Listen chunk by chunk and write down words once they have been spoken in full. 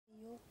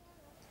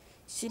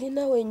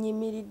sirina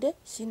wenyimiridde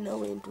sirina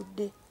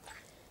wentudde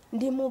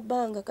ndi mu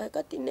bbanga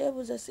kakati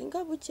neebuuza singa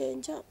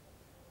bukyenja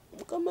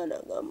Mukama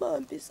n'agamba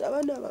mpisa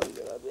abaana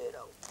bange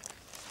babeerawo.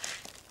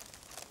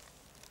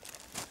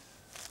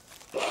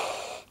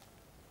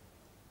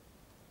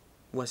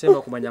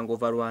 Wasemba kumanya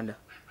ng'ova Rwanda?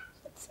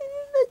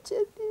 Sirina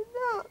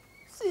kyendina,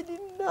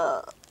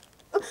 sirina.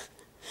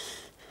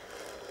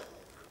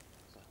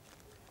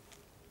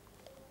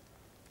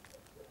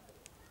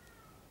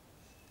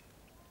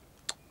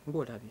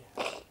 Ng'olabye?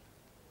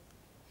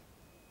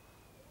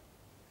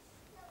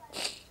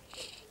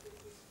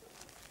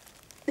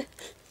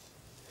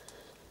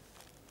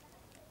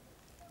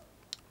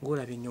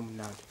 Ng'olabye nnyo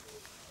munnange.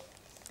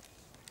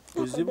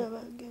 Abaana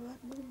bange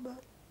banuma.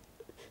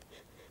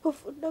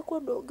 Ofunako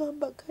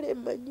n'ogamba kale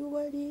mmanyi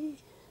wali.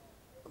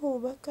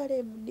 Oba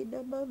kale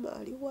nina maama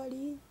ali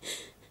wali.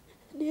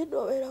 Naye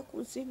n'obeera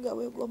ku nsi nga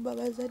weegomba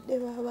bazadde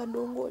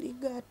baabano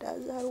ng'olinga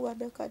atazaalwa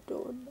na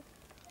Katonda.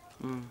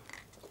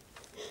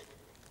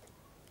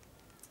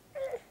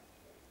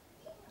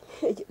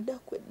 Eyo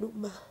nnaku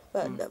ennuma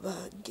baana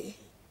bange.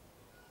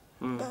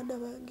 Baana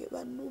bange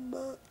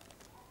banuma.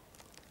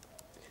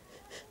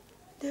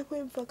 Ne bwe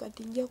nfa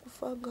kati nja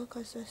kufa nga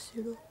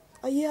kasasiro.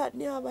 Aye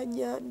ani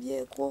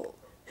abanyambyeko?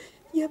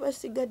 Ye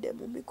basigadde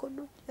mu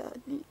mikono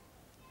gyani?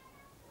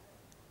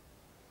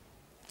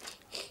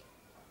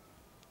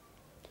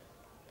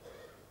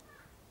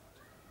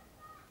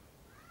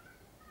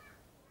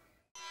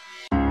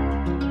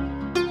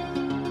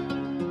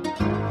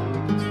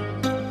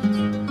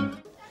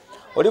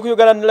 Oli ku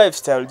Uganda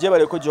Lifestyle gye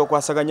baleko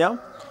gy'okwasaganya.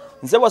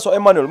 Nze Bwaso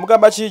Emmanuel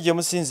mugamba ki gye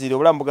musinziire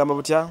obulamu bugamba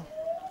butya?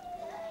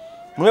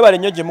 Mwebale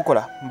nnyo gye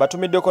mukola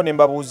mbatumiddeko ne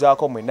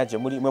mbabuuzaako mwenna gye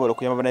muli mwebale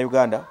okuyamba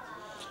Bannayuganda.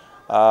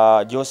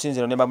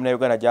 Gy'osinzira ne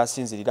Bannayuganda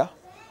gy'asinzirira.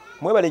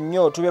 Mwebale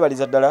nnyo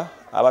tubebaliza ddala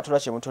abatula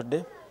kye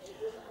mutodde.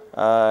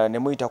 Ne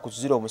muyita ku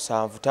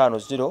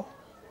 0750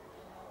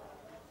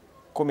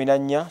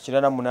 14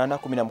 88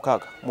 16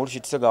 mulu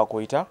kitega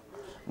okuyita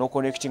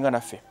n'okonectinga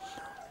naffe.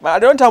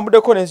 Lero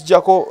ntambuddeko ne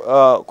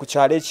nzijjako ku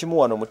kyalo ekimu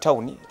wano mu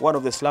town, one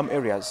of the slum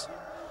areas.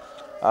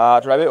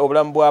 Tulabe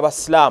obulamu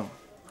bw'Abasilamu.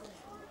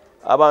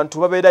 Abantu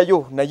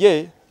babeerayo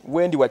naye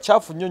wendi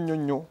wachafu nnyo nnyo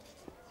nnyo.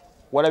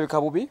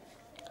 Walabika bubi.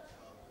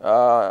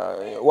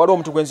 Waliwo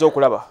omuntu gwenza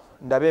okulaba.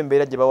 Ndabe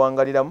embeera gye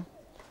bawangaliramu.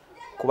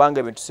 Kubanga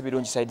ebintu si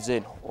birungi side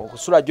zeno.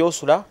 Okusula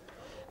gy'osula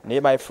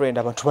naye my friend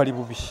abantu bali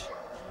bubi.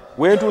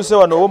 Wentuuse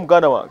wano owo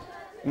muganda wange.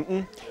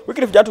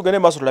 Wikirifu gyatugende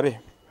maaso tulabe.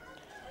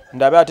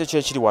 Ndabe ate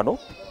kyekiri wano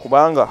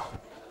kubanga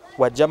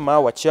wajjama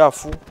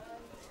wachafu.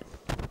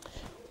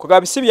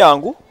 Kugabisi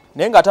byangu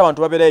naye ng'ate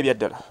abantu babeerayo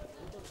ebyaddala.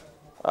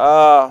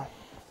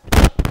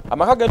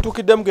 Amaka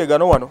gentuukiddemu ge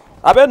gano wano.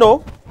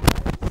 Abeno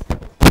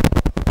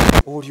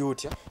oli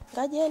otya?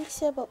 Gajendi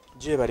sebo.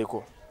 Gye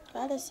baliko.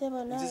 Kale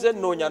sebo na. Nzize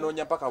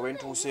nnoonya mpaka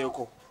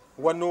wentuuseeko.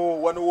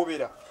 Wano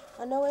wobeera.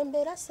 Wano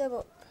wembeera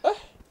sebo.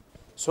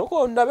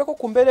 Soko ndabeko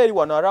ku mbeera eri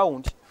wano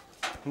around.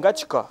 Nga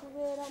kika.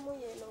 Tubeeramu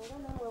yeno nga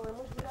namwe we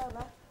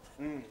mugiraba.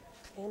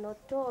 Eno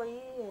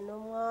toyi, eno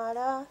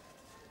mwala.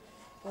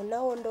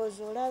 Onawo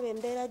ndowooza olaba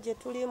embeera gye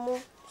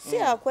tulimu. Si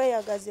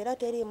akweyagaza era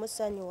teriimu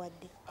ssanyu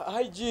wadde.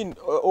 Hygiene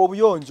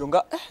obuyonjo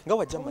nga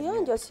wajjama.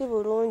 Obuyonjo si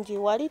bulungi.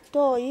 Wali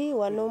toyi,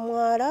 wano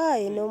mwala,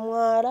 eno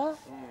mwala.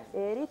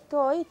 Eri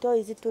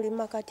toyi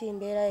zitulima kati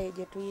embeera ye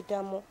gye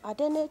tuyitamu.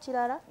 Ate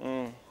n'ekirala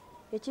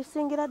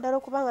ekisingira ddala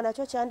okubanga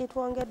nakyo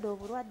kyanditwongedde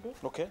obulwadde.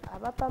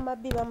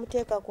 Abapamabbi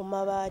bamuteeka ku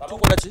mabaati.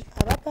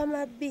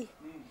 Abapamabbi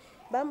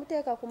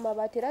bamuteeka ku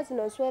mabaati era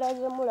zino nswera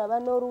ze mulaba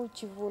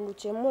n'olukivundu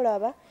kye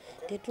mulaba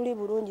tetuli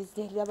bulungi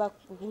ziraba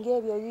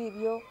ng'ebyo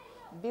bibyo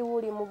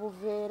biwuli mu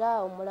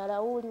buveera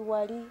omulala wuli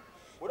wali.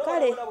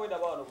 Kale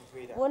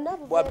bonna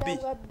buveera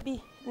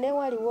babbi ne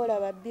wali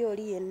wolaba bbi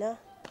oli yenna.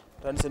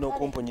 Tandise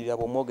n'okumpunyirira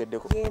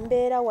bw'omwogeddeko.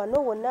 Embeera wano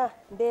wonna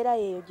mbeera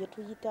yeeyo gye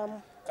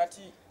tuyitamu.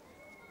 Kati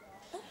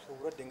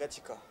obulwadde nga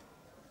kika.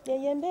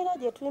 Eyo embeera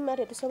gye tulima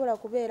tetusobola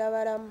kubeera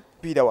balamu.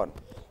 Bupiira wano.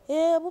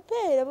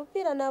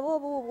 Bupiira nabwo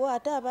buubwo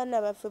ate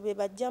abaana baffe be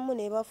bajjamu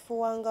ne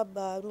bafuuwa nga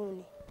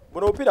baaluuni.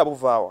 Buno obupiira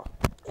buvaawa?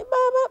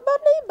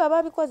 Banayimba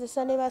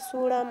babikozesa ne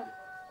basuulamu.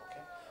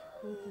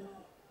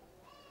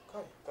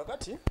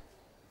 Kakati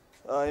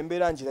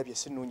embeera ngirabye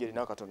si nnungi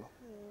erina akatono.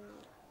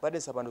 Badde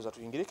nsaba ndowooza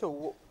tuyingireko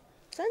ewuwo.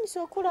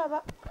 Sanyusa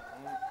okulaba.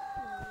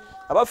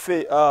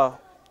 Abaffe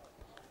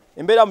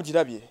embeera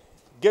mugirabye.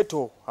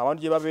 Ghetto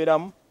abantu gye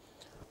babeeramu.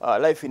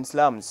 Life in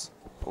slums.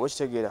 Oba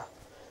kitegeera.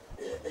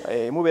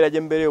 Mubeera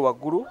gye mbeera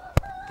waggulu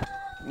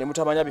ne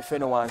mutamanya bifo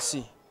eno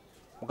wansi.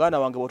 Muganda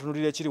wange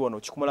bw'otunuulira ekiri wano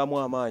kikumalamu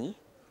amaanyi.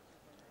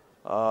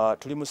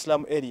 Tuli mu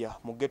slum area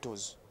mu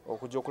ghettos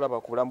okujja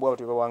okulaba ku bulamu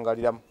bw'abantu bwe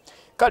bawangaliramu.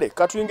 Kale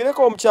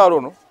katuyingireko omukyalo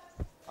ono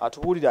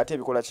atubuulire ate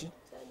ebikola ki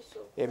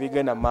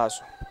ebigenda mu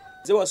maaso.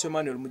 Nze Bwaso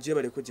Emmanuel mujje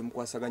baleko gye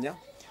mukwasaganya.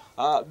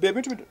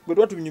 Ebintu bwe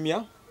tuba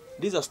tubinyumya,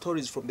 these are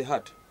stories from the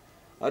heart.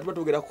 Tuba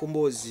twogera ku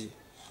mboozi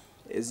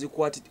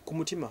ezikwati ku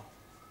mutima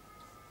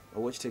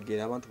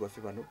obwekitegeera abantu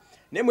baffe bano.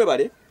 Naye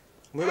mwebale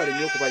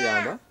nnyo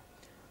okubayamba.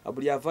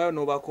 Buli avaayo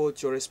n'obaako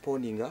kyo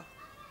respondinga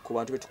ku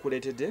bantu be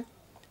tukuleetedde.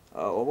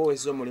 oba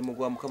owezza omulimu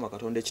gwa Mukama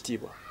Katonda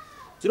ekitiibwa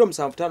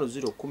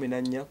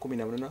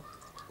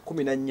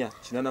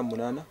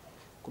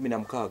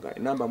 07501488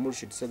 enamba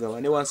Murshid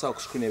Segawa ne wansi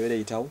ku screen ebeera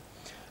eyitawo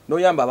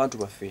n'oyamba abantu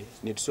baffe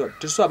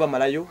tetusaba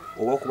malayo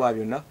oba okuba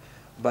byonna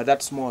but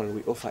that small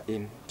we offer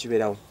in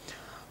kibeerawo.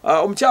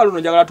 Omukyalo ono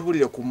njagala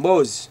tubulire ku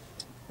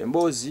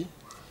emboozi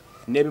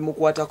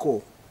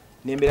n'ebimukwatako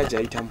n'embeera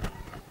gy'ayitamu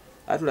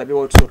atulabye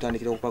wa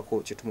tusotandikira okupako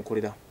kye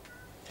tumukolera.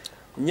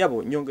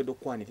 Nnyabo nnyongedde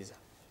okukwaniriza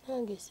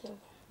nange sebo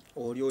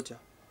oli otya?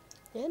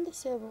 Yendi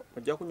sebo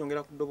ojja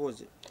kunyongera ku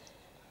ddoboozi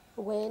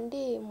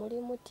wendi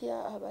muli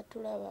mutya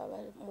abatulaba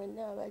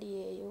mwenna abali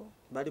eyo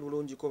bali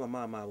bulungiko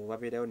bamaama abo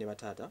babeerayo ne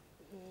bataata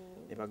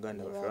ne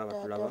baganda baffe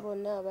abatulaba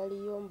bonna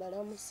abaliyo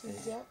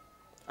mbalamusizza.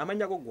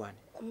 Amannya go gwani?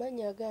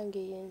 Amanya gange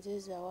yenze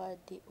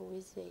Zawadi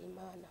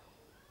Uwizeyimana.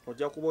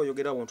 Ojja kuba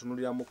oyogera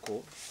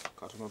wontunuliramuko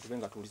katono tube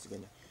nga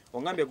tuwuliziganya.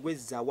 Ongambye gwe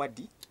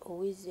Zawadi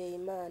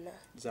Uwizeyimana.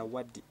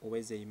 Zawadi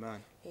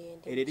Uwizeyimana.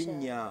 Eryo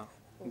erinnya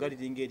nga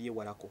liringa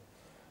eryewalako.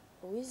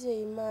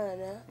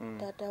 Uwizeyimana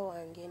tata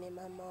wange ne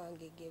mama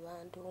wange ge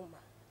bantuuma.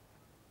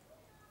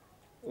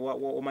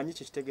 Omanyi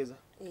kye kitegeeza?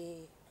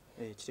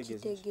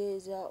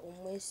 Kitegeeza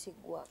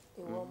omwesigwa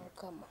ewa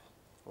Mukama.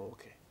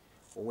 Okay.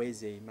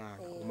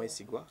 Uwizeyimana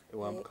omwesigwa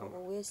ewa Mukama.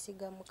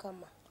 Owesiga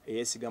Mukama.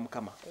 Eyesiga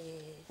Mukama.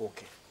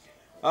 Okay.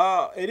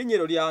 Erinnya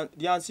eryo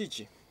lya nsi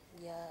ki?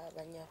 Ya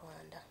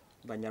Banyarwanda.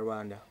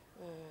 Banyarwanda.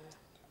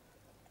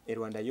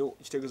 Rwanda yo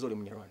kitegeeza oli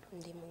Munyarwanda?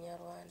 Ndi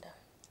Munyarwanda.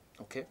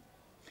 Okay.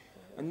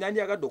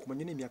 Nandi agadde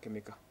okumanya n'emyaka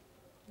emeka?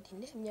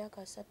 Ndina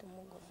emyaka 31.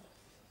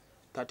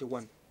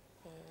 31.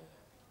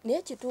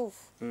 Naye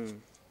kituufu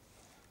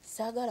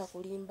saagala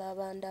kulimba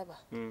abandaba.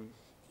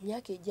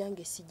 Emyaka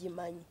egyange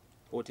sigimanyi.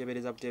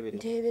 Oteebereza buteebereza?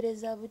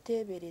 Nteebereza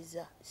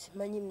buteebereza.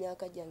 Simanyi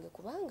emyaka gyange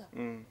kubanga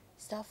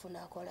staafu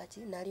nakola ki?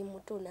 Nali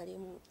muto, nali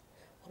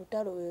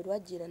olutalo lwe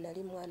lwajjira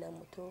nali mwana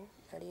muto,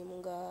 nali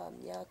nga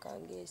myaka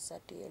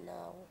ng'esatu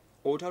enaawo.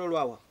 Olutalo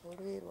lwawa?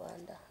 Olw'e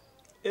Rwanda.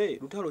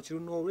 Lutalo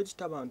kiruno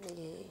olw'ekitabantu?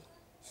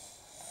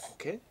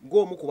 Okay.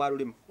 Gwe omu ku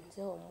baalulimu?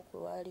 Nze omu ku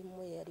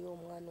baalimu yali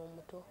omwana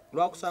omuto.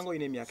 Lwakusanga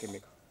olina emyaka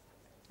emeka?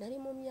 Nali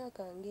mu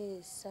myaka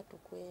ng'esatu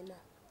kwena.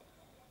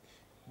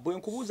 Bwe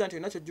nkubuuza nti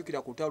olina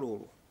kyojjukira ku lutalo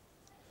olwo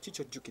ki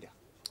kyojjukira?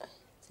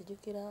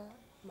 Sijjukira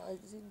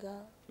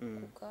maziga,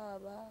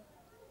 kukaaba,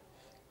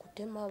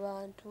 kutema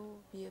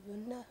abantu, bye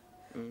byonna.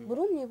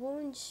 Bulumi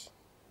bungi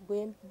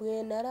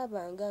bwe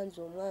nalabanga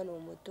nze omwana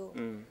omuto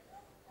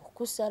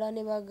okusala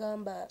ne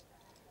bagamba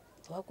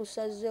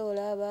bakusaze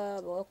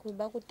olaba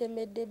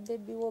bakutemedde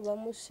bebbi wo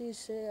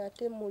bamusiise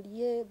ate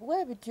mulye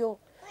bwe bityo.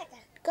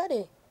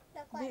 Kale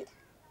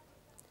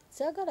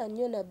saagala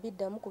nnyo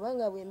nabiddamu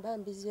kubanga bwe mba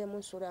mbizeemu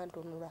nsula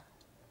ntunula.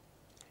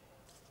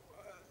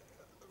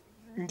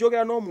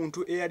 Njogera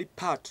n'omuntu eyali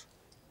part.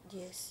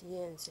 Yes,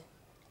 yenze.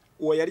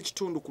 Owa yali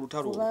kitundu ku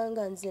lutalo olwo?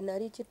 Kubanga nze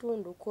nali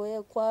kitundu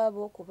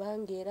kwabo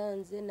kubanga era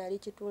nze nali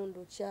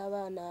kitundu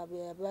ky'abaana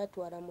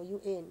abatwala mu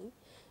UN.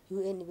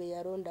 UN be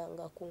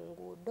yalondanga ku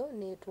nguudo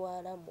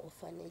n'etwala mu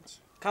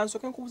orphanage.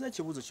 Kansooke nkubuuza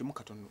ekibuuzo kimu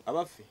katono.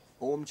 Abaffe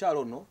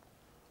omukyalo ono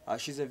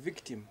she's a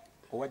victim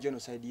owa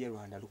genocide y'e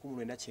Rwanda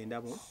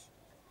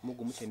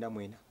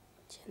 1994.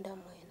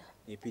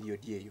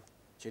 Period eyo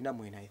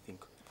 94 I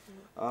think.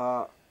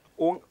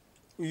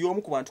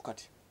 Y'omu ku bantu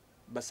kati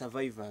ba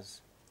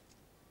survivors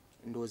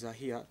ndowooza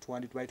here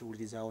twanditubaali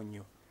tuwulirizaawo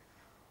nnyo.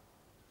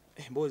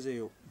 Emboozi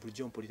eyo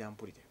bulijjo mpulire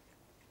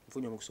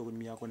nfunye omukisa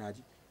ogunyumyako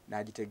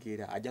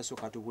n'agitegeera ajja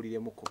sooka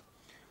atubuliremuko.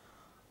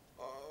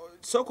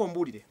 Sooka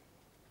ombuulire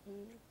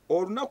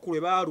olunaku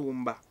lwe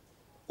baalumba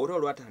olwo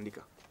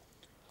lwatandika?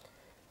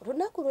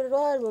 Olunaku lwe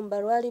lwalumba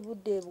lwali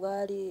budde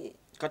bwali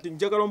kati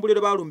njagala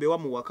ombulire baalumba ewa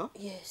mu waka?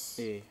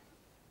 Yes.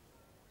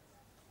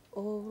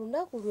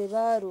 Olunaku lwe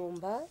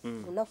baalumba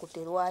lunaku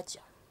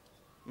terwakya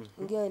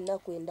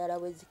ng'ennaku endala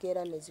bwe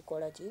zikeera ne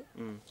zikola ki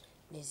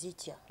ne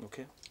zikya.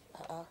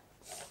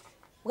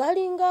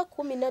 Bwalinga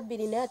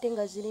 12 naye ate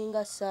nga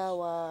ziringa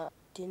ssaawa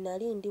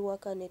tinali ndi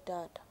waka ne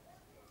taata.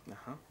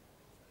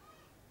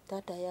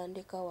 Taata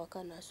yandeka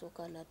waka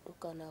n'asooka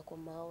n'adduka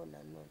n'akomawo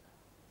nanona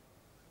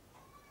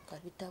nga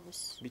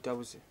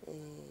bitabuse.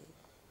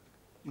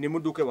 Ne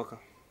mudduka ewaka?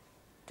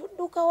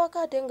 Tudduka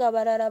waka ate nga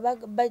balala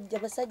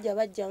basajja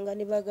bajjanga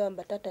ne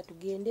bagamba taata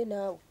tugende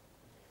naawe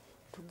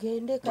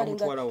tugende kale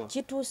nga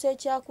kituuse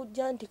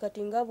ekyakujja nti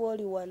kati nga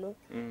bw'oli wano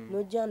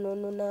n'ojja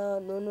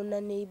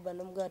n'onona neiba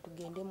n'omugaa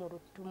tugende mu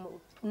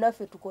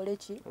naffe tukole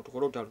ki?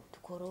 Tukole olutalo.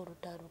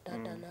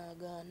 Taata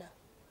n'agaana.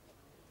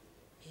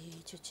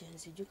 Ekyo kye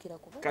nzijjukira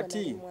kubanga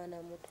nali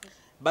mwana muto.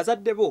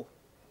 Bazadde bo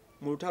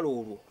mu lutalo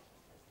olwo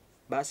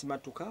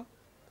baasimatuka?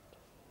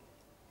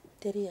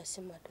 Teri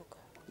yasimatuka.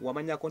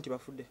 Wamanyako nti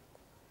bafudde?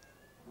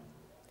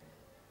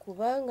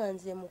 Kubanga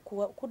nze mu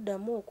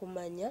kuddamu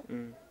okumanya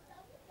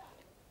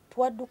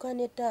twadduka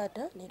ne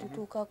taata ne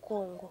tutuuka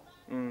Kongo.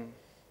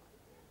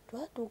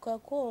 Twatuuka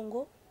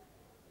Kongo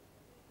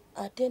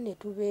ate ne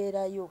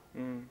tubeerayo.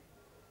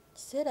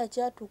 Kiseera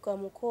kyatuuka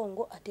mu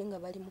Kongo ate nga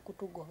bali mu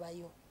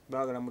kutugobayo.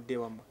 Baagala mudde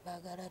wamma?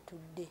 Baagala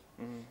tudde.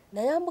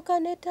 Nayambuka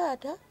ne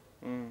taata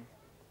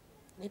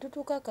ne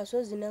tutuuka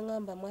akasozi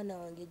n'angamba mwana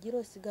wange gira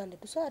osigande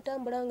tusobola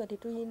tambula nga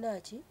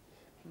tetuyina ki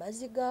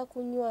mazzi ga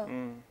kunywa.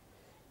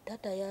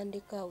 Taata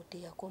yandika awo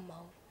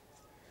teyakomawo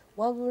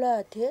wabula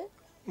ate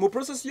mu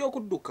process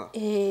y'okudduka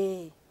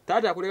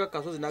taata akuleka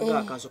kasozi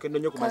naga kansoke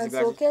nnyo ku mazzi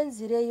gaji kansoke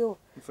nzireyo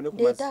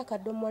ndeeta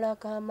akadomola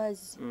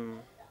k'amazzi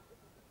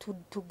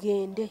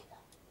tugende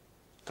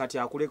kati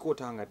akuleka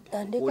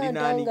otangadde oli nani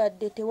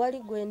ntangadde tewali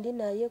gwe ndi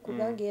naye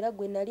kubanga era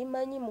gwe nali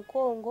manyi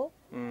mukongo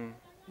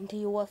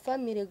ndi wa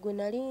famire gwe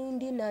nali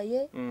ndi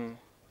naye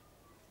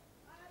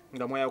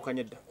nga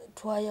mwayawukanye dda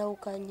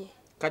twayawukanye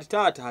kati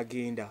taata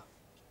agenda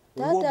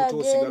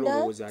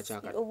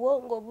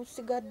obwongo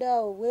busigadde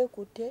awo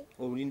bwekute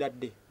olinda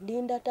dde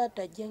ndinda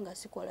taata ajje nga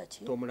sikola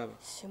ki tomulaba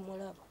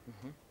simulaba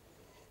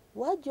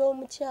wajja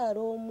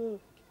omukyalo omu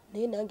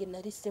naye nange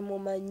nali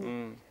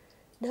simumanyi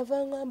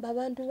nava ngamba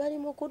abantu bali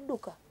mu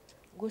kudduka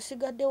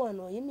gusigadde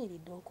wano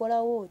oyimiridde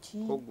okolawo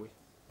ki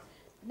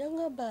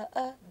nangamba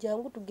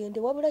jangu tugende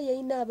wabula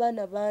yalina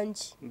abaana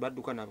bangi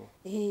badduka nabo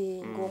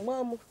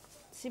ng'omwamu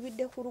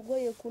sibidde ku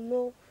lugoye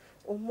kuno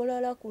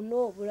omulala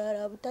kuno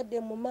obulala butadde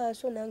mu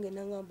maaso nange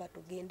nangamba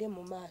tugende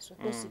mu maaso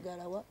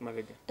tosigalawa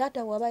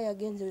taata waba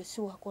yagenze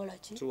siwakola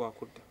ki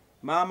siwakudda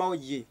maama wo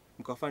ye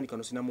mukafaani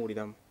kano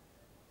sinamuwuliramu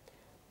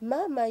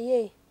maama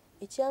ye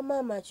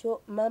ekyamaama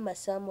kyo maama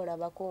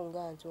saamulabako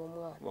nga nze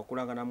omwana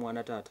wakulanga na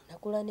mwana taata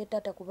nakula ne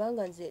taata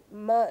kubanga nze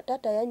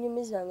taata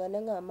yanyumizanga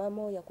nanga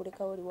maama wo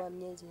yakulekawo oli wa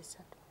myezi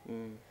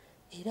 3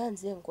 era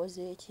nze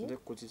nkoze eki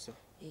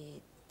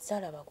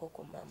salabako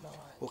ku maama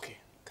wange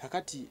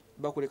kakati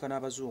bakuleka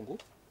n'abazungu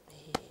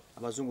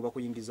abazungu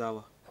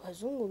bakuyingizaawa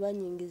abazungu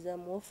banyingiza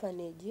mu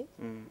orphanage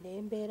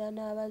nembeera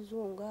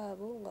n'abazungu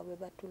abo nga bwe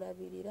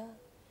batulabirira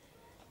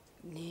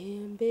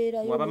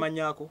nembeera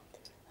wabamanyako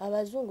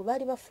abazungu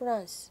bali ba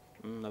France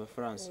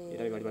abafrance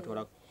era bali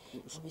batwala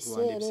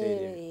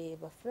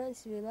ba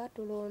France be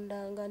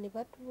batulondanga ne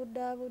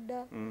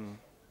batubudaabuda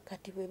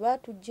kati bwe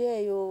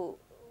batujja eyo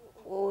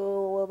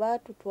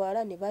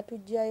webatutwala ne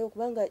batujjayo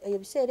kubanga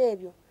ebiseera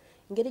ebyo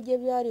ngeri gye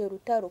byali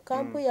olutalo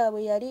kampu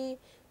yaabwe yali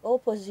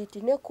opposite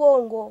ne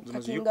Congo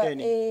kati nga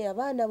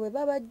abaana bwe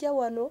babajja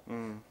wano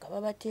nga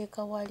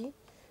babateeka wali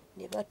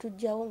ne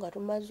batujjawo nga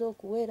tumaze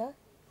okuwera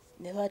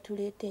ne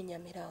batuleeta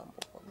Nyamirambo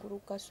waggulu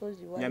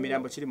kasozi wali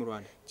Nyamirambo kiri mu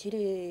Rwanda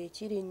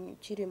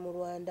kiri mu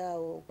Rwanda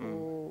awo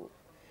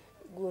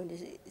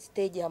gundi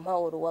stage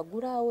amahoro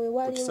waggulu awo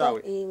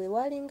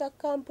wewalinga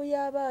kampu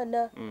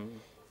y'abaana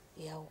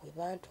yawe we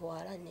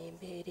bantwala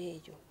n'embeera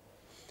eyo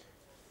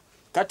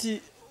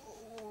kati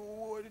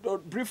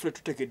briefly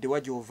tutegedde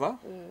wajova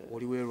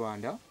oliwe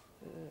Rwanda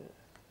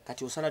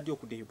kati osala ddi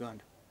okudda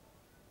Uganda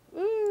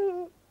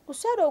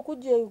kusala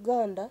okujja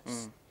Uganda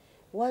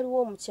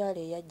waliwo omukyala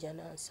eyajja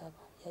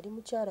n'ansaba yali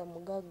mukyala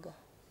mugagga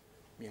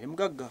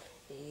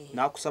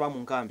n'akusaba mu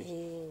nkambi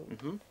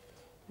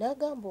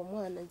n'agamba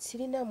omwana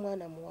sirina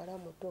mwana muwala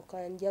muto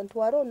kanja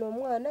ntwala ono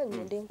omwana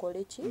ngende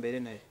nkole ki mbeere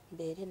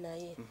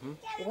naye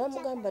ne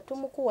bamugamba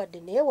tumukuwadde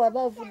naye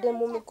waba avudde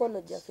mu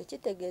mikono gyaffe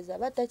kitegeeza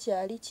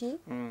batakyali ki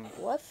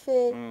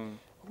waffe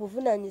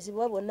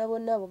obuvunaanyizibwa bonna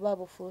bonna buba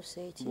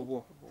bufuuse eki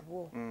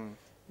bubwo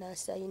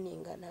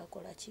n'asayininga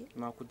n'akola ki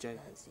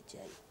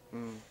n'anzijayo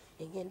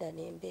negenda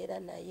nembeera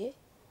naye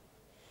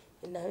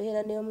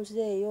nabeera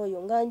n'omuzeeyi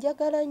oyo nga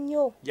njagala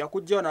nnyo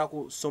yakujjayo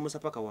n'akusomosa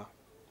paka wa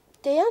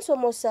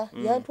teyansomosa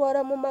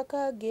yantwala mu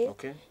maka ge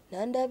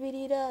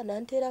nandabirira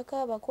nanteerako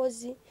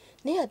abakozi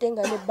naye ate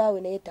nga ne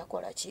bbaawe naye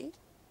takola ki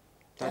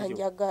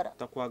tanjagala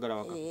takwagala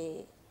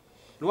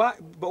waka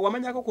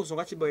wamanyako ku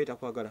nsonga ki bbaawe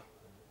takwagala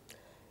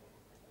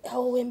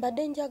awo we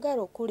mbadde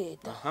njagala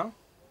okuleeta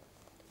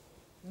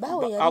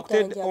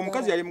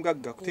omukazi yali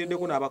mugagga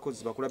kuteereddeko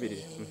n'abakozi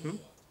bakulabirire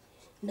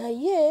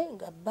naye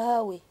nga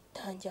bbaawe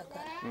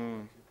tanjagala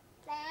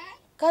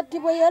kati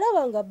bwe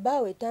yalaba nga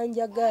bbaawe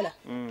tanjagala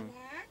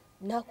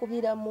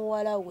nakubira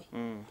muwala we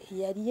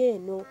yali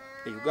eno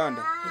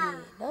Uganda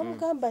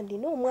namugamba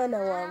ndina omwana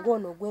wange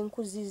ono gwe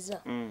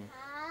nkuziza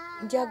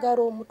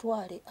njagala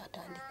omutwale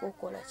atandika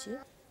okola ki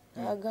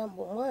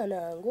agamba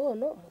omwana wange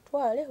ono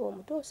mutwale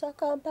omutuusa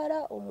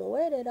Kampala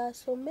omuweerera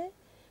asome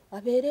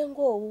abeere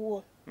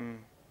ng'owuwo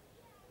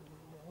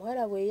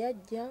omuwala bwe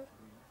yajja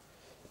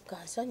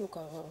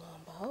kansanyuka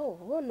ngamba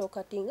ono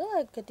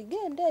kati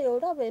genda eyo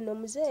olaba eno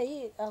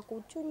muzeeyi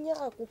akucunya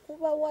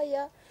akukuba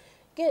waya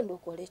genda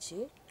okole ki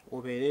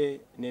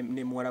obeere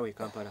ne muwala we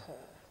Kampala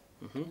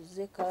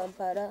tuze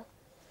Kampala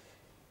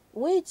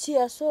wiiki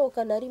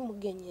yasooka nali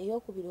mugenyi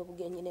eyokubiri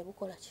obugenyi ne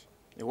bukola ki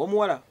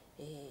ew'omuwala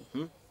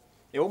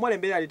ew'omuwala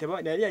embeera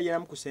yali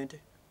yalinamu ku ssente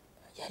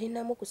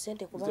yalinamu ku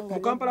ssente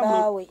kubanga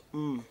bbaawe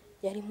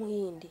yali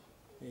muyindi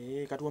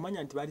kati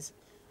wamanya nti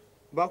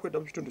bakwedda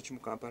mu kitundu kimu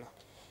Kampala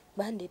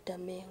bandetta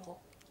Mengo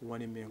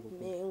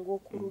Mengo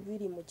ku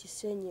lubiri mu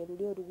Kisenyi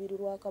luli olubiri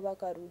lwa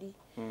Kabaka luli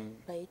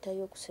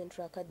bayitayo ku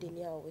Central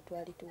Academy awo we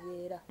twali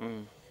tubeera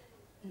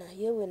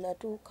naye we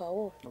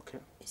natuukawo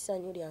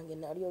essanyu lyange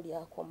nalyo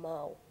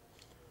lyakomaawo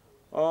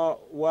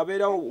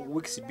wabeerawo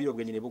weeks 2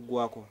 obugenyi ne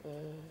buggwako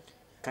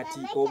kati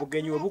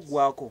obugenyi we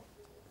buggwako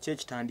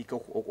kyekitandika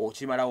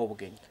okimalawo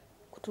obugenyi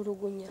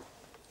kutulugunya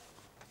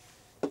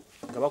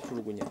nga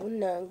bakutulugunya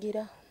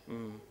kunnangira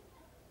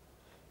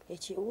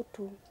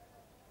ekiwutu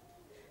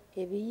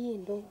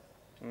ebiyindo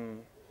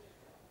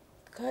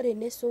kale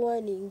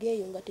n'essowaani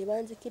ng'eyo nga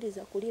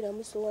tebanzikiriza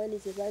kuliramu ssowaani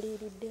ze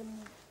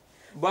baliiriddemu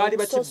baali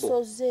bakibbo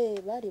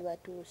sosoze baali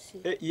batuusi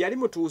yali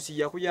mutuusi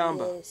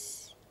yakuyamba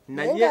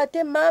naye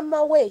ng'ate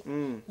maama we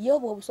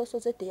yoba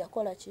obusosoze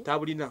teyakola ki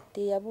tabulina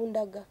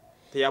teyabundaga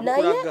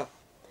teyabukulaga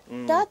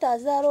taata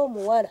azaala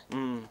omuwala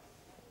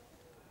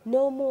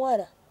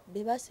n'omuwala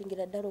be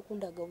basingira ddala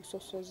okundaga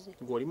obusosoze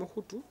ng'oli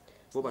mukutu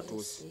bo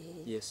batuusi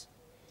yes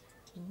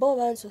bo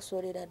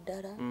bansosolera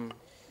ddala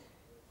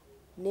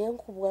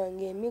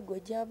nenkubwanga emigo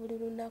gya buli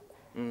lunaku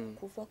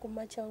kuva ku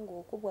makya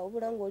ng'okubwa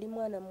wabula ng'oli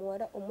mwana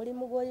muwala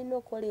omulimu gw'olina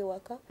okola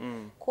ewaka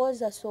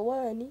kwoza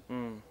sowaani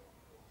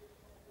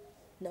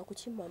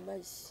nakukima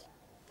amazzi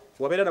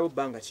wabeera nabo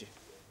bbanga ki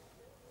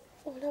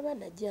olaba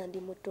najja ndi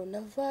muto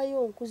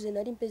navaayo nkuze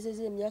nali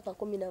mpezeza emyaka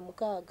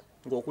 16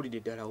 ng'okulidde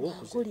ddala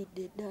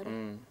okulidde ddala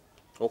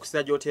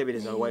okusira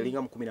gy'oteebereza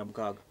walinga mu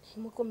 16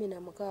 mu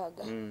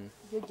 16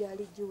 yo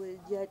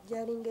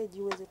gyali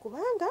ng'egiweze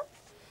kubanga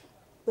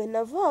bwe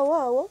navaawo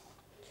awo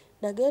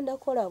nagenda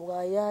kola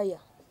bwayaaya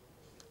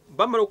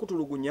bamala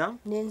okutulugunya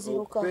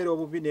nenziruka okubeera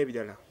obubi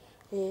n'ebirala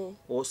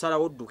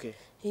osalawo odduke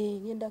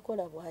ngenda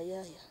kola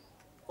bwayaaya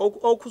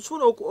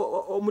okusula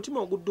omutima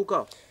ogudduka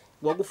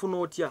wagufuna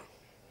otya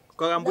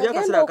kagambuli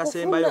akaseera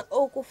akasembayo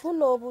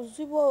okufuna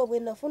obuzibu obwo bwe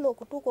nafuna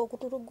okutuuka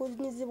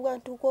okutulugunyizibwa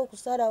ntuuka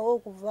okusalawo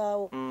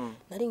okuvaawo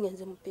nali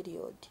ngenze mu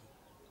piriyodi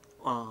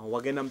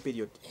wagenda mu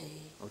piriyodi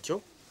otyo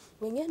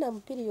bwe ngenda mu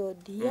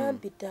piriyodi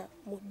yampita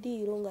mu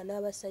ddiiro nga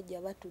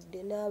n'abasajja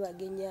batudde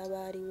n'abagenyi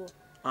abaaliwo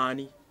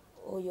ani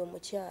oyo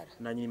omukyala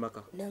nanyini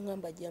maka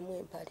n'agamba jjamu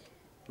empale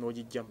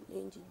n'ogijjamu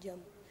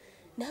nenjijjamu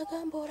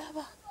n'agamba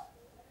olaba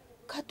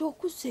kati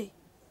okuze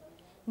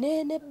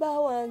ne bba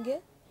wange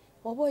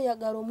oba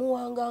oyagala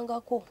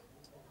omuwangangako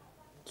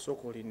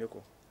sooka olindeko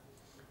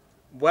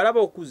bw'alaba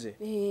okuze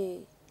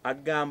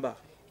agamba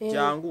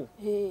jangu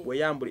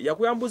weyambule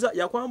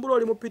yakwambula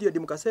oli mu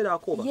piriyodi mu kaseera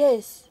akoba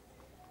yes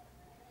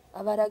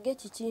abalage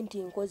kiki nti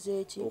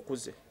nkoze eki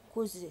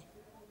kuze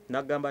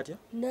n'agamba atya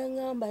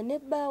n'agamba ne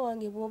bba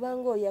wange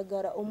bw'obanga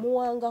oyagala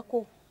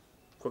omuwangako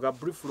kwega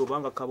briefly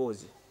obanga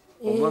kaboozi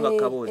omuwanga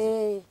kaboozi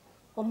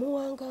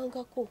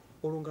omuwangangako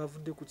olwo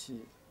ng'avudde ku ki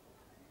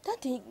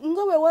tati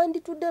nga bwe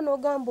wanditudde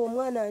n'ogamba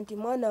omwana nti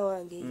mwana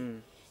wange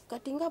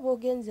kati nga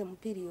bw'ogenze mu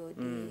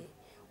piriyodi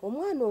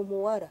omwana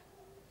omuwala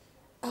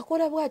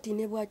akola bw'ati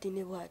ne bw'ati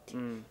ne bw'ati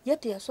ye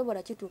teyasobola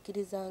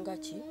kituukirizanga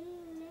ki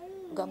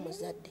nga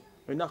muzadde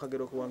olina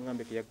akagero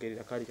kuwaŋŋambe ke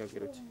yaggerera kaali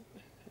kagero ki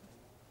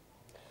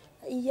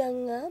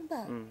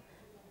yaŋŋamba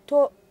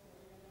to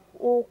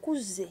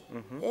okuze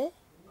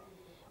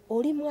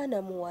oli mwana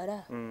muwala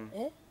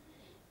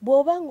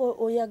bw'oba nga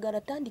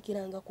oyagala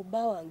tandikiranga ku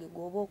bba wange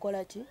gw'oba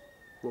okola ki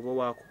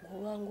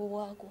gw'obanga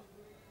owaako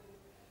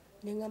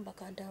neŋŋamba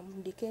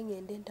kantandike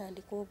ngende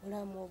ntandika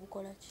obulamu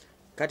obukola ki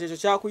kati ekyo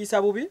kyakuyisa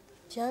bubi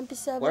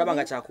kyampisa bubi olaba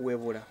nga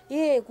kyakuweebula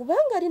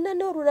kubanga alina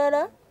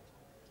n'olulala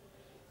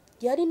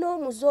yalina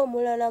omuze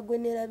omulala gwe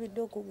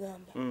neerabidde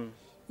okugamba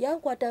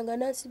yankwatanga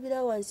n'ansibira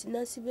wansi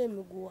n'ansiba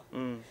emiguwa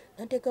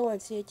n'anteeka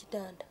wansi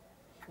y'ekitanda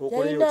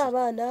yalina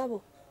abaana abo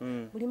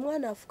buli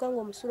mwana afuka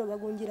ng'omusulo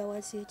bagunjira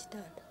wansi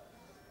y'ekitanda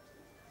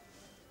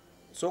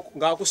so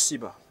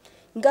ng'akusiba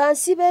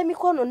ng'ansiba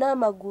emikono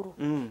n'amagulu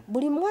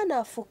buli mwana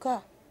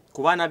afuka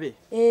ku baana be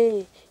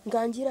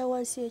ng'anjira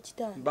wansi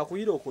y'ekitanda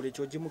bakuyira okola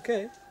ekyo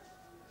gimuke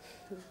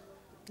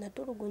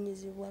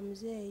natulugunyizibwa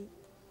muzeeyi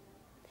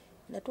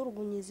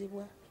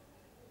natulugunyizibwa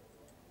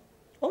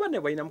oba ne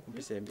bwalinamu ku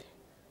mpisa embi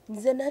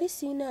nze nali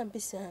siina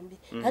mpisa mbi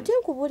ate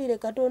nkubuulire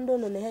katonda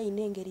ono naye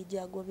alina engeri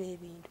gy'agoba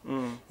ebintu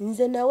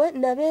nze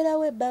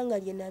nabeerawo ebbanga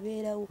lye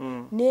nabeerawo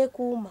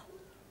neekuuma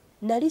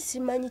nali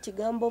simanyi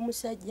kigambo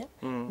omusajja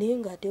naye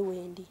ng'ate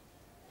wendi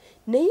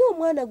naye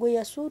omwana gwe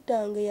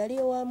yasuutanga eyali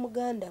ewa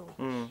muganda we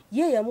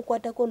ye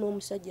yamukwatako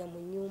n'omusajja mu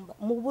nnyumba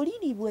mu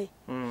buliri bwe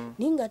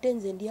naye ng'ate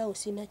nze ndi awo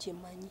sina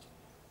kyemmanyi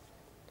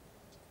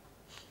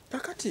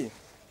kakati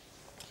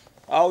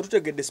awo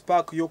tutegedde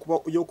spark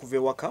y'okuva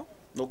ewaka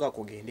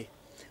n'ogaako ogende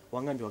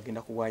wangambye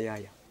wagenda ku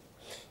bwayaaya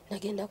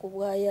nagenda ku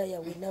bwayaaya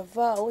we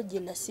navaawo gye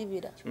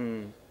nasibira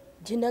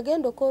gye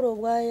nagenda okola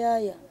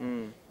obwayaaya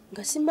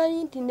nga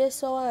simanyi nti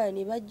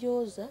n'essowaani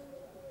bajooza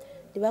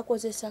ne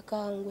bakozesa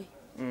kangwe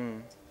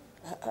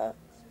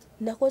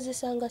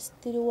nakozesanga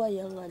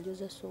sitiriwaya nga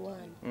njoza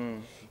sowaani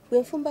bwe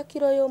nfumba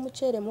kiro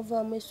y'omuceere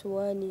muvaamu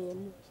essowaani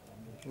emu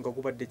nga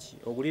gubadde ki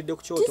ogulidde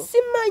ku kyoto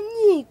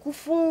tisimanyi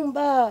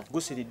kufumba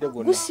gusiridde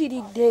gonna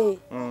gusiridde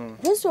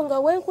n'ensonga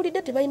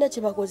wenkulidde tebalina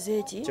kyebakoze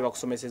eki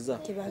kyebakusomeseza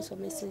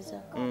kyebansomeseza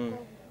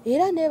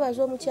era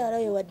neebaza omukyala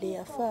we wadde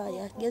yafa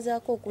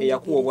yagezaako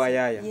eyakuwa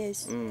obwayaaya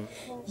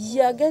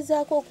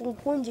yagezaako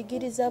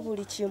okunjigiriza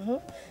buli kimu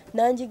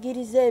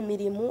nanjigiriza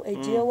emirimu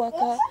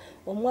egy'ewaka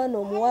omwana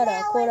omuwala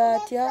akola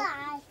atya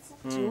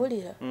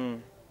kiwulira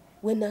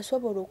we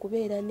nasobola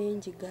okubeera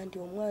n'enjiga nti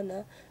omwana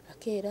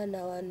akeera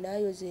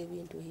nayoza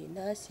ebintu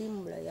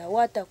naasiimula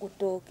yawaata ku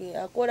ttooke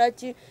akola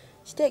ki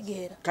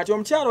kitegeera kati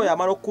omukyalo oyo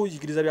amala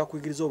okuyigiriza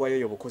byakuyigiriza oba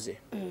yoyo bukoze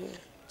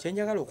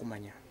kyenjagala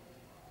okumanya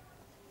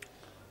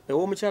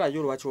ew'omukyala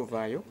yo lwaki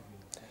ovaayo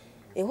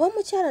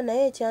ew'omukyala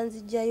naye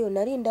ekyanzijjayo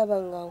nali ndaba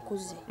nga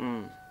nkuze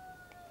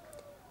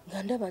nga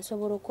ndaba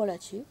nsobola okukola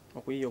ki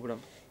okuyiya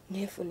obulamu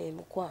neefuna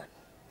emikwano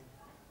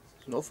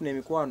n'ofuna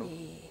emikwano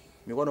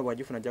mikwano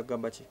bwagifuna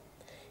gyakugamba ki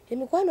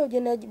emikwano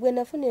bwe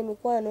nafuna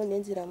emikwano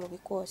nenzira mu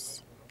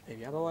bikoosi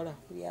ebyabawala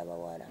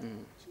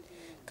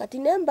kati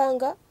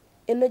nembanga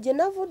eno gye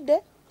navudde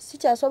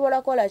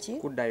sikyasobola kola ki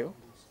kuddayo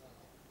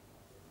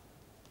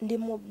ndi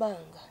mu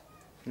bbanga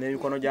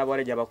n'emikwano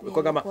gy'abawala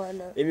gyabakugamba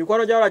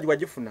emikwano gy'abawala gye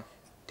wagifuna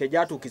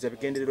tegyatuukiza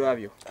bigendererwa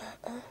byo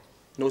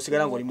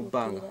n'osigala ng'oli mu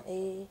bbanga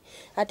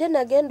ate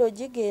nagenda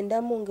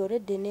ogigendamu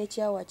ng'oledde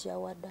n'ekyawa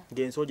kyawadda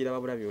ng'ensi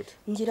ogiraba bulabi oti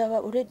njiraba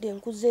oledde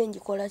nkuze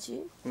ngikola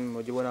ki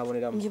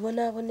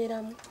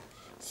ngibonaaboneramu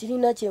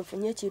sirina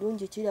kyenfunye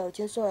kirungi kiri awo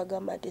kyensobola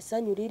gamba nti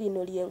essanyu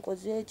lirino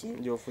lyenkoze eki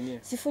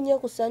sifunye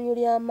ku ssanyu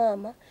lya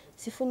maama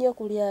sifunye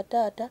ku lya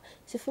taata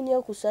sifunye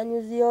ku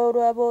ssanyu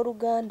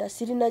ly'olw'abooluganda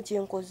sirina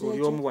kyenkoze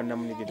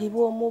eki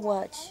libwomu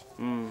bwaki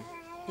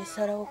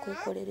esalawo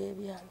kwekolera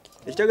ebyange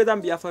ekitegeeza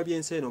mu byafaayo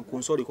by'ensi eno ku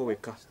nsi oliko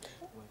wekka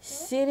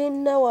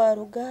sirina wa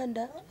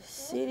Luganda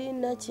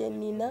sirina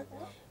kyenina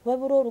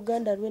wabula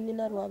oluganda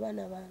lwenina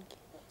lw'abaana bange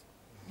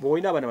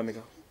bw'olina abaana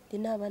bameka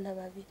ndina abaana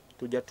 2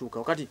 tujja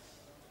tutuuka kati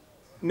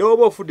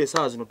n'oba ofudde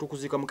essaawa zino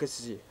tukuziika mu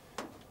kesizi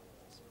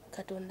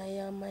Katonda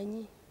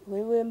yamanyi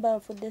wewe mba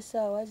nfudde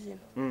essaawa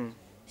zino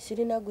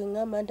sirina gwe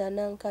ngamba nti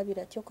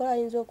anankabira kyokkola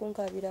ayinza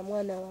okunkabira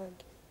mwana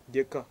wange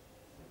jekka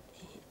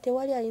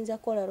tewali ayinza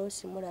kola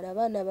loosi mulala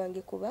abaana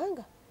bange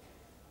kubanga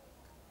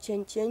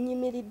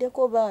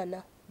kyennyimiriddeko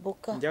baana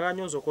bokka njagala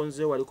nnyo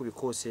nzokonze wali ku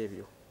bikoosi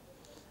ebyo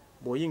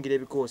bw'oyingira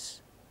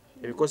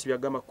ebikoosi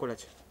byagamba kukola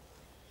ki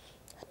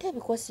ate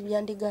ebikoosi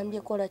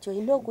byandigambye kola ki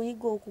olina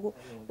okuyiga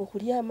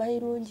okulya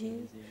amayirungi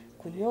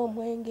kunywa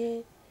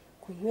omwenge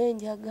kunywa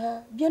enjaga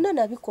byonna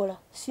nabikola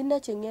sina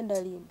kyengenda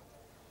limba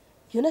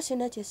byonna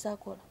sina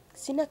kyesaakola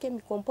sina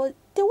kemiko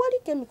tewali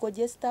kemiko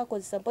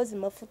gyesitaakozesa mpozi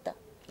mafuta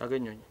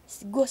ag'ennyonyi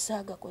go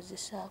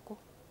saagakozesaako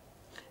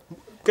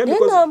naye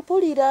nga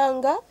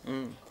mpuliranga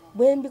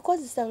bwe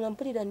mbikozesa nga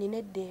mpulira nina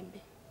eddembe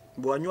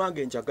bw'wanywanga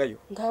enjagayo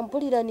nga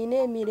mpulira nina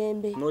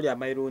emirembe n'oli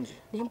amayirungi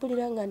ne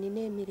mpulira nga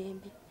nina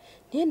emirembe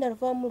naye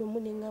naluvaamu lumu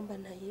ne ngamba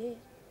naye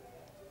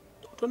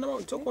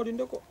tonnasoka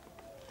olindeko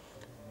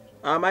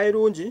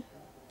amayirungi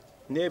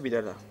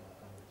n'ebirala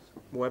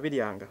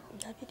bwewabiryanga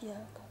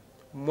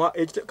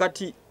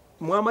kati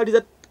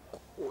mwamaliza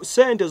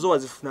sente zo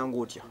wazifunanga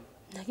otya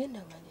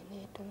nagendanga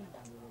neneetunda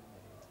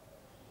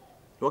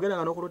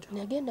wagendanga n'okulotya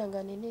nagendanga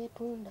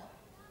neneetunda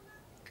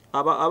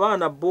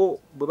abaana bo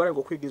bwe balenga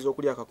okuyigiriza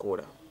okulya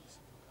akakoola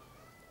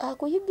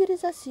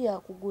akuyigiriza si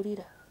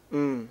yakugulira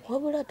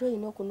wabula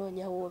tolina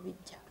okunoonya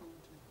woobijja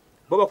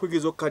bo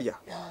bakuyigiriza okukalya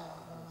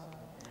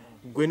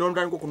gwe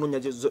n'olutandika okunoonya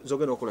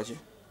zogenda okola ki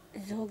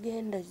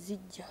zogenda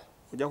zijja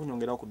ojja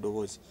kunyongerawo ku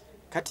ddoboozi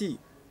kati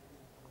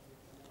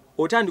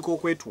otandika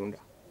okwetunda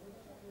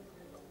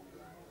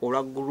olwa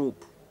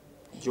gurupu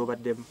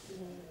gy'obaddemu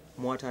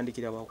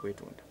mwatandikira wa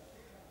kwetunda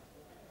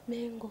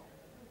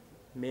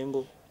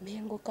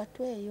mengo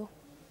katweyo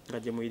nga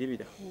gye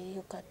muyiribira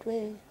eyo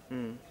katwe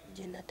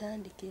gye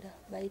natandikira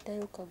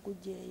bayitayo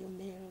kaguje eyo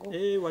mengo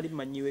wali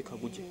manyiwe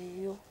kaguje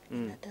eyo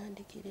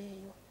natandikira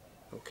eyo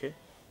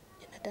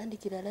gye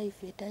natandikira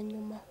life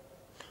etanyuma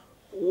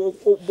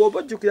bw'oba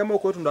ojjukiramu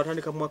okwetunda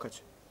atandika mu mwaka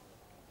ki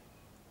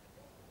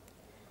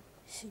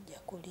sijja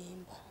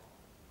kulimba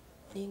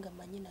linga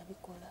manyi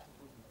nabikola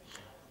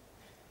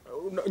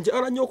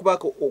njagala nnyo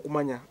okubaako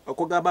okumanya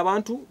okugamba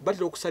abantu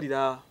batera okusalira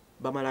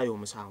bamalaaya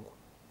omusango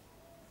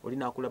oli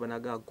naakulaba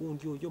naga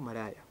gundi oyo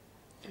malaaya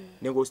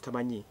naye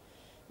ng'ositamanyi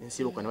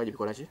ensiruka nawe gye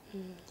bikola ki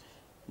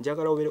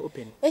njagala obeere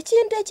open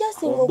ekintu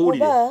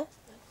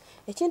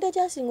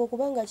ekyasinga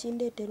okuba nga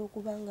kindeetera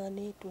okuba nga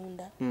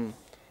neetunda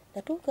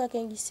natuukako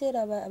ekiseera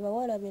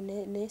abawala be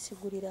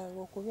neesiguliranga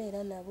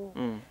okubeera nabo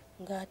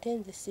ng'ate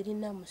nze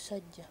sirina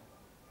musajja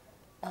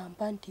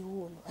ampa nti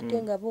wuuno ate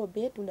nga bo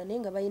beetunda naye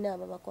nga balina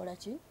ababakola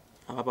ki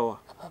ababawa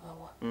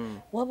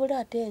wabula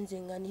ate nze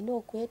nga nina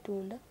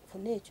okwetunda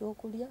nfune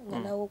ekyokulya nga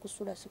nawe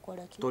okusula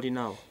sikola ki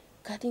tolinaawo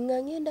kati nga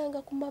ngendanga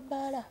ku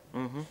mabaala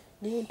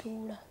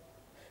nentuula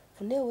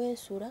nfune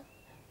wensula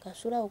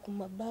kansulawo ku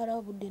mabaala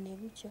obudde ne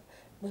bukya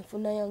bwe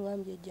nfunayo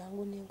ngambye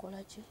jangu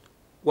nenkola ki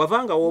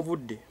wavanga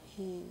woovudde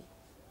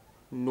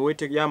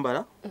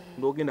nowetegambala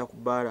n'ogenda ku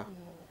bbaala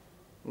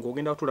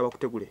ng'ogenda kutuula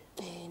bakutegule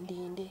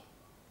ndinde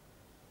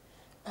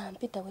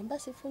ampita bwe mba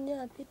sifunye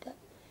ampita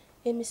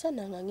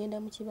emisana nga ngenda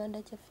mu kibanda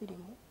kya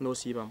firimu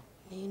n'osiibamu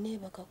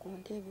neneebaka ku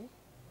ntebe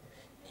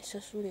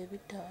nesasula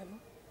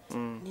 $5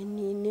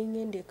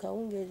 nengenda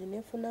ekawungeezi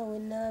nefuna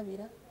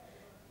wenaabira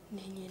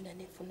nenyenda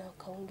nefuna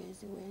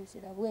akawungeezi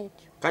wenzira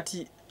bwetyo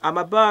kati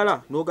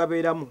amabaala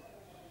n'ogabeeramu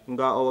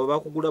nga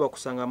bakugula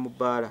bakusanga mu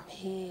bbaala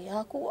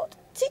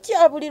si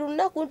kya buli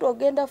lunaku nti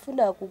ogenda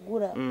funa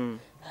akugula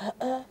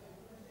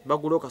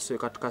bagula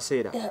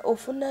kaseera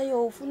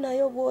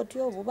ofunayo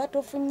bwotyo buba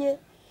tofunye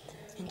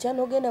enkya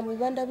n'ogenda mu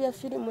bibanda bya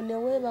firimu ne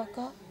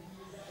weebaka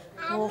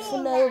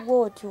ofunayo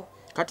bw'otyo.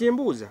 Kati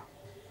embuuza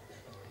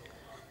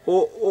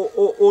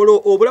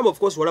obulamu of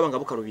course olaba nga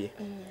bukalubye.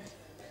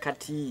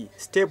 Kati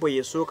step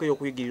eyesooka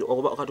y'okuyigirira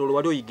oba kati olwo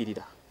wali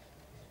oyigirira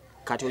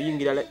kati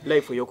oyingira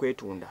life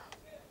ey'okwetunda.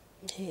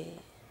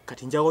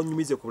 Kati njawo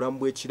nyumize ku bulamu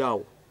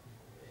bw'ekiraawo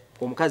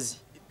omukazi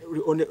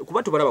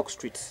kuba tubalaba ku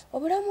streets.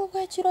 Obulamu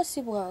bw'ekiro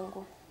si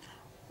bwangu.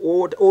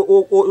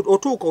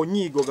 Otuuka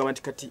onyiiga ogamba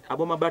nti kati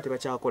ab'omabala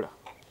tebakyakola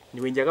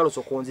niwe njagala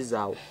osooka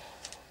onzizaawo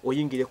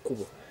oyingira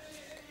ekkubo.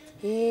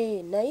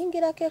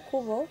 Nayingirako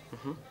ekkubo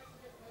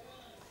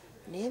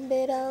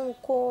nembeera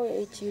nko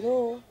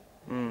ekiro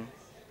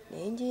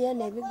nenjiya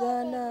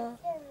nebigaana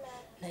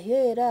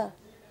naye era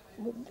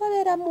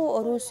babeeramu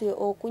oluusi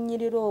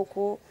okunyirira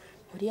okwo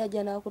oli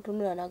ajja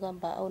n'akutunula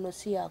n'agamba ono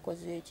si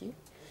yakoze eki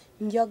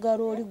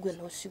njagala oli gwe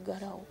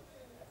n'osigalawo.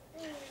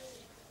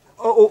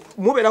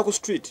 Mubeera ku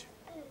street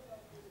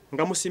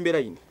nga musimbe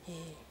layini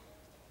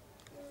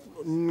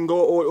nga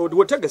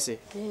wetegese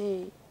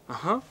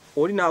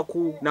oli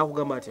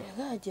n'akugamba ati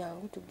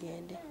jangu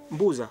tugende.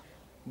 Mbuuza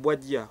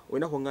bwajja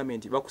olina kuŋŋambye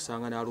nti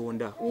bakusanga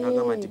n'alonda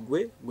n'agamba nti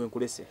gwe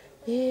nkulese.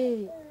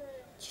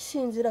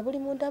 Kisinzira buli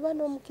muntu aba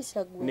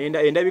n'omukisa gwe.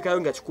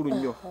 Endabikayo nga kikulu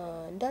nnyo.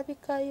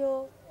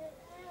 Ndabikayo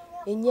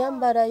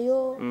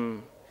ennyambalayo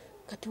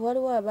kati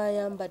waliwo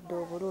abayambadde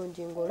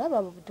obulungi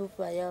ng'olaba mu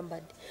butuufu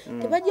ayambadde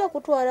tebajja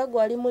kutwala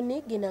gwali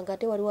munigina nga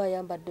te waliwo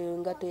ayambadde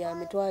engatto ya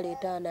mitwalo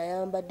 5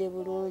 ayambadde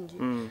bulungi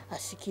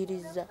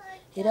asikiriza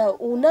era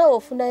unaawe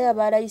ofunayo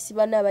abalayisi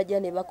bana abajja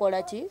ne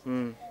bakola ki.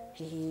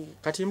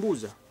 Kati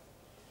mbuuza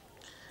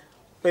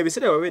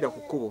ebiseera babeera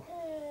ku kkubo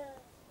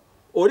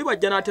oli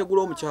bwajja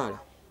n'ategula omukyala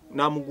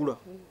n'amugula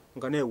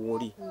nga neewe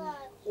oli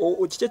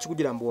kiki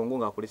ekikugira mu bwongo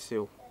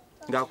ng'akuleseewo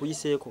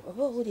ng'akuyiseeko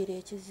oba owulira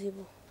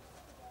ekizibu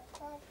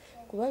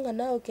kubanga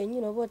naawe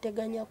kennyini oba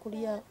oteganya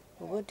kulya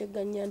oba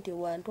oteganya nti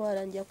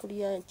wantwala nja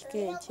kulya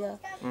kikenkya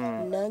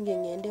nange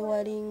ngende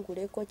wali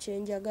nguleko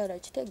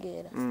kyenjagala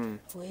kitegeera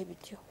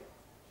weebityo.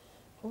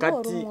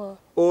 Kati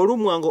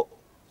olumwa ngo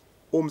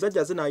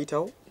omusajja aze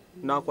n'ayitawo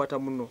n'akwata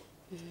muno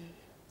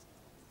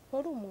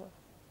olumwa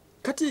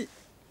kati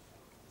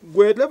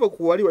gwe level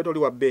ku wali wali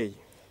wa bbeeyi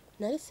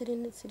nali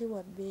siri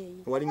wa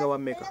bbeeyi walinga wa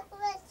mmeka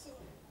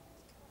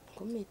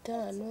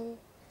 15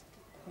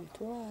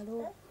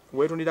 mutwalo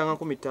weetundiranga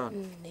 15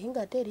 naye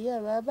nga teri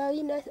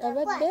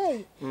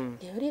ababbeeyi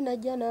oli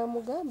najja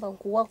n'amugamba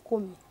nkuwa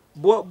 10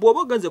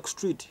 bw'oba ogenze ku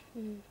street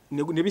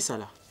ne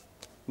bisala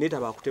naye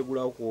taba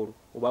akutegulawo ku olwo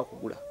oba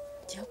akugula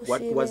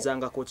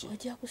wazzangako ki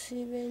ojja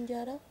kusiiba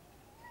enjala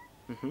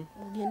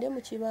ogende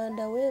mu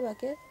kibanda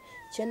weebake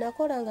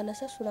kyenakolanga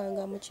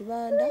nasasulanga mu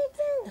kibanda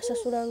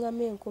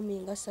nasasulangamu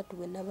 10 nga 3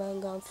 bwe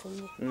nabanga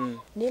nfunye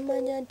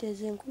nemanya nti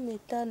ezo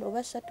 15 oba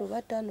 3 oba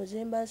 5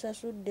 zemba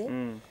nsasudde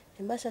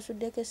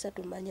embasasuddeko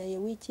 3 manya ye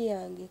wiiki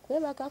yange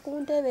kwebaka ku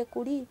ntebe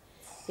kuli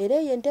era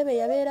eyo entebe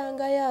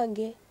yabeeranga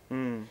yange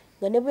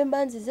nga ne bwe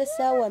mbanzize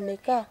essaawa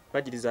meka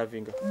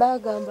bagirizavinga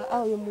bagamba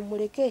awo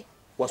mumuleke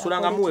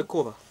wasulangamu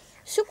wekoba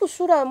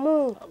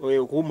sikusulamu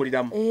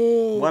okuwumuliramu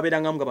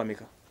mwabeerangamu nga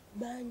bameka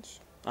bangi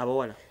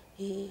abawala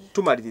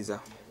tumaliriza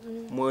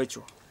mu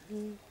ekyo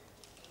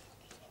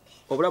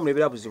obulamu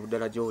nebeera buzibu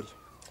ddala gy'oli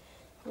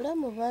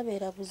obulamu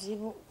bwabeera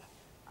buzibu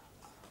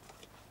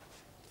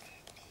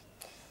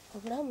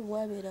obulamu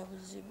bwabeera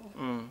buzibu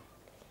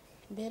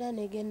mbeera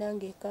negenda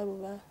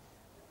ng'ekaluba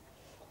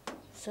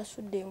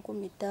sasudde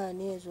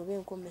 15 ezo oba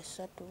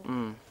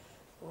 13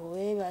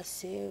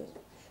 weebase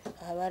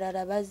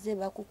abalala bazze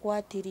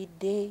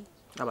bakukwatiridde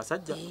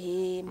abasajja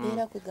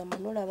mbeera kwegamba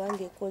nolaba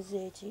ng'ekoze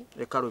eki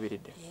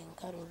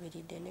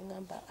enkalubiridde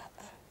neŋŋamba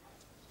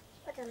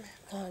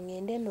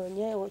kangende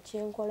noonyewo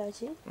kyenkola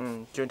ki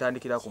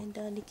kyentandikirako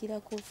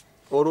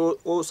olwo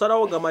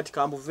osalawo gamba nti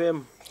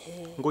kambuveemu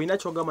ng'olina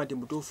kyogamba nti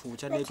mutuufu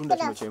kyaneetunda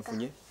kino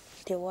kyenfunye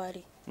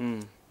tewali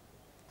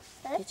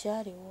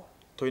tekyaliwo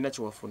tolina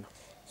kiwafuna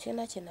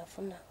kyena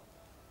kyenafuna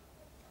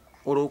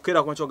olwo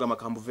okeera kuma kyogamba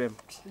kambuveemu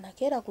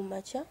nakeera ku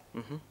makya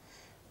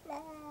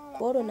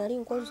olwo nali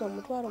nkoze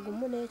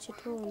 1,000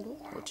 n'ekitundu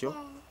otyo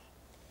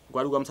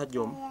gwali gwa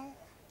musajja omu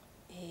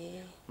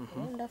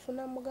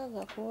ndafuna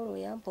mugaga kwolwo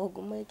yampa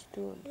ogumu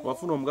ekitundu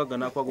wafuna omugaga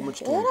n'akwa gumu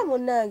kitundu era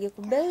munnange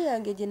ku bbeeyi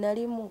yange gye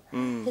nalimu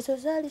ezo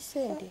zaali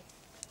ssente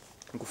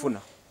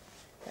nkufuna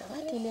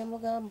ati ne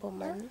mugamba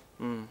omanyi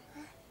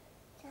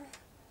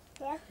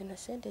eno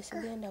ssente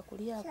sigenda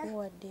kulyako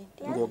wadde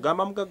nti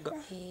ng'ogamba mugagga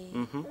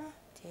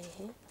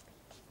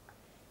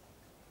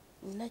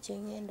nina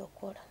kyengenda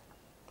okukola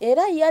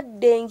era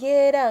yadde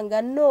enkeera nga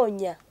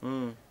nnoonya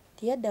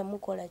tiyaddamu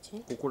kola ki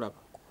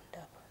kukulaba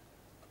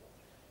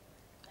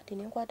kati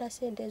nenkwata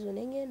ssente ezo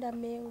nengenda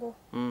Mengo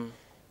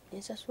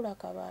nensasula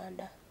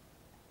kabanda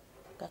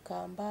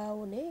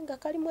kakambaawo naye nga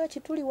kalimu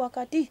ekituli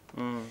wakati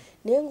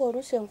naye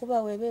ng'oluusi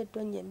enkuba weeba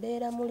etonnya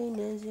mbeera muli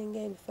nenzinga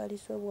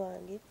ebifaliso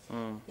bwange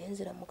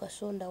nenzira mu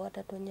kasonda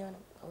watatonya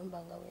awemba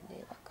nga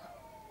wendeebaka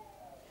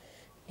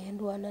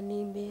nendwana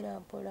nembeera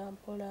mpola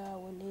mpola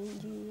awo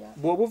nenjiya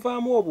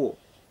bw'obuvaamu obwo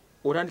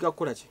otandika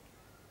kukola ki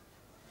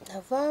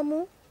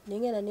navaamu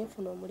nengenda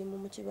nenfuna omulimu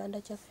mu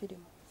kibanda kya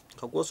firimu.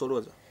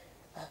 Kagwosoloza?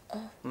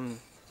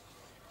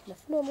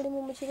 Nafuna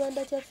omulimu mu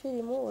kibanda kya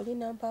firimu, oli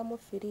nampaamu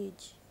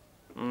firiji.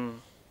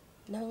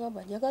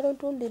 Nangamba njagala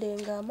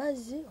ontundirenga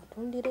amazzi,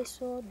 otundire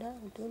soda,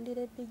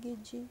 otundire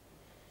bigiji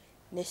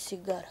ne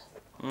sigara.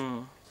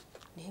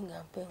 Naye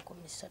nga mpa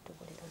 3,000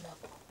 buli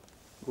lunaku.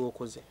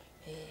 Gwokoze?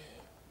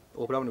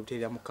 Obulamu ne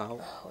buteerera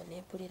mukaawo? Awo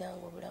ne mpulira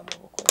nga obulamu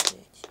bukoze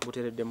eki.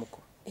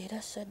 Buteereddemuko?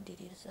 Era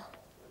saddiriza.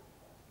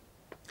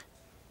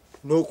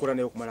 N'okola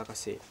naye okumala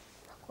akaseera?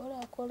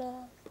 Akola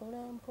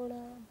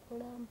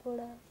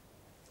mpola.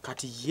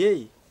 Kati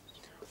ye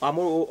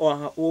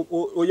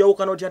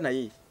oyawukana otya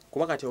naye?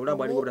 Kuba kati obulamu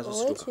bwali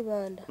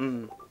bw'obutasosituka.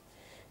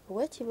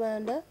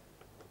 Ow'ekibanda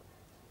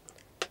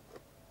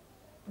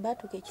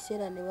baatuka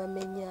ekiseera ne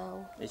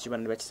bamenyaawo.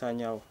 Ekibanda ne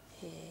bakisaanyaawo?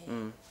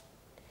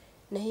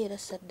 Naye era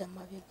sadda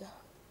mabega.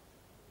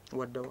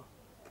 Waddawa?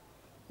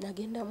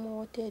 Nagenda mu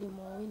hoteeri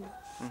mu Owino.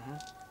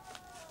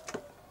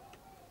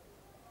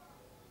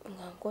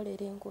 Nga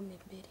nkolera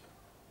 2,000.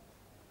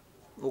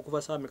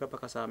 Okuva saameka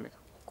paka saameka?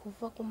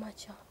 Kuva ku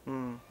makya.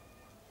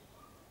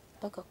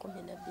 Paka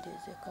 12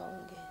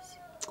 ez'ekawungeezi.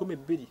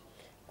 12?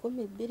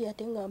 12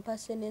 ate nga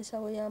mpaase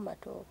n'ensawo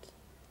y'amatooke.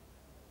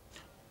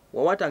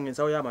 Wawatanga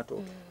ensawo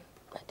y'amatooke?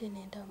 Ate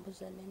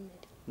n'entambuza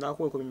n'emmere.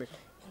 Naakuwa 2,000?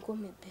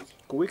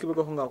 2,000. Ku wiiki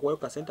bwegako nga akuwayo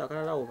kasente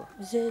akalala oba?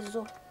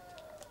 Zeezo.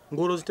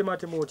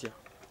 Ng'olozitematema otya?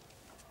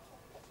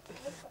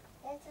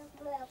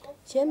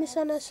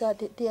 Kyemisana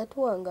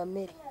teyatuwanga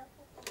mmere.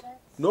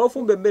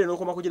 N'ofumba emmere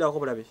n'okoma kugirabako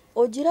bulabe?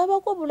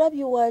 Ogirabako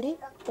bulabi wali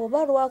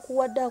oba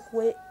lwakuwadde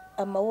akuwe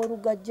amawolu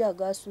gajja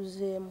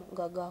agaasuzeemu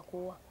nga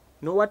gakuwa.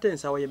 N'owatta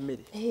ensawo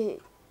y'emmere?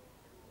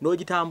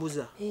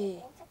 N'ogitambuza?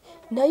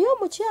 Naye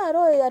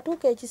omukyalo oyo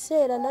yatuuka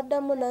ekiseera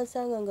n'addamu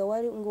n'ansanga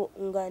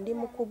nga ndi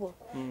mu kkubo.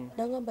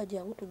 N'agamba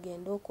jangu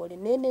tugende okole.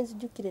 Naye ne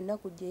nzijukira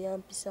ennaku gye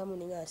yampisaamu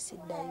naye nga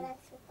siddayo.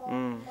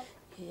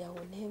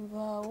 Awo ne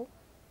nvaawo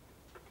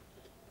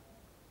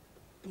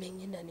ne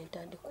ngenda ne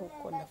ntandika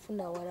okukola.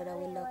 Nafuna awalala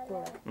we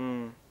nakola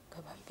nga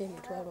bampa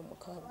 6,000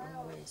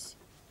 mu mwezi.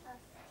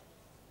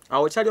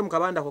 Awo kyali omu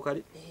kabanda ko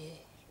kali?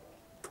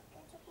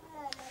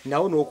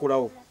 Nawo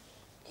n'okulawo?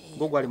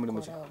 Gwo gwali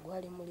mulimu ki?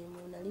 Gwali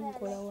mulimu nali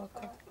nkola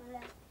waka.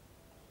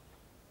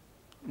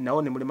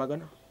 Nawo ne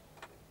mulimagana?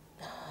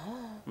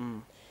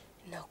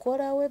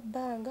 Nakolawo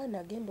ebbanga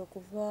nagenda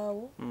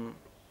okuvaawo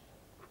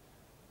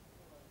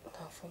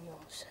nga nfunye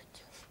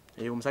omusajja.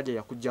 Omusajja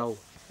yakugjawo?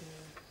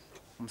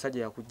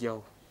 Omusajja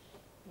yakugjawo?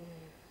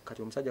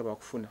 Kati omusajja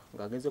bwakufuna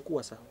ng'agenze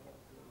kuwasa?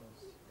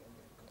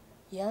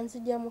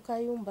 Yanzija mu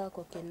kayumba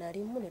ako ke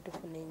nalimu ne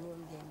tufuna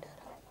ennyumba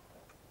endala.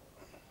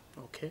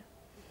 Okay.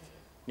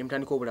 Ne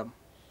mutandika obulamu?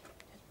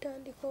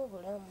 Tandika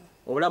obulamu.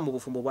 Obulamu mu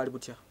bufumbo bwali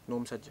butya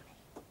n'omusajja?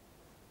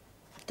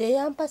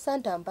 Teyampasa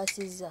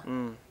ntampasizza.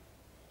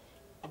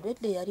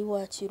 Bedde yali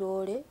wa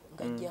Kiroole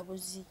nga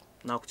jjabuzi.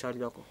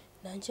 N'akukyalirako?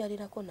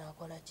 Nankyalirako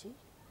n'akola ki?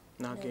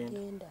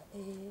 N'agenda.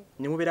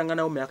 Ne mubeeranga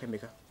nawo myaka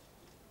emeka?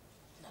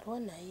 Nalwa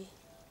naye.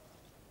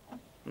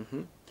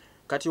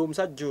 Kati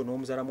omusajja ono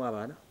omuzalamu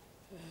abaana?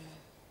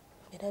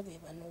 Era be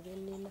bano be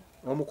nnina.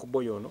 Omu ku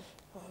bo y'ono?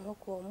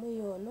 Omu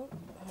y'ono,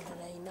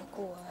 omulala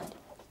ayinako waali.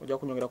 Ojja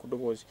kunyongera ku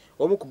ddoboozi.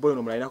 Omu ku bo y'ono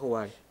omulala ayinako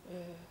waali?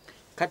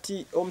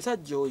 Kati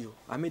omusajja oyo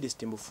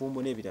amedisiti mu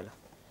bufumbo n'ebirala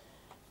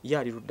ye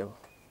ali ludda wa?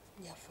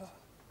 Yafa.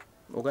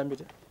 Ogambye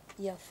te?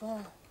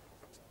 Yafa.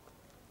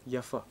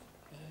 Yafa?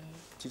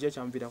 Kiki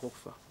ekyamuviirako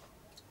okufa?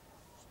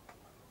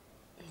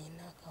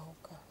 Nina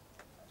akawuka.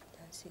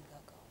 Yansiga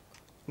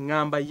akawuka.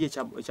 Ngamba ye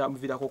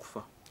ekyamuviirako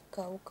okufa?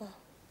 Kawuka.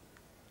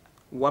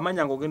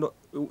 Wamanya ng'ogenda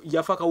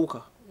yafa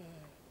kawuka?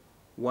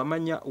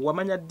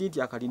 Wamanya ddi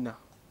nti akalina?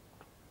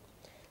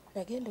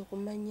 Nagenda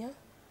okumanya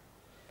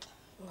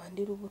nga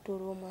ndi lubuto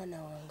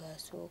lw'omwana wange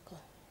asooka.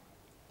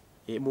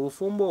 Mu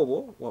bufumbo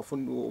obwo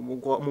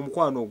mu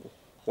mukwano ogwo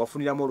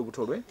wafuniramu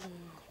olubuto lwe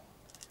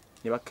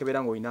ne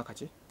bakkebera ng'olina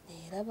akaki?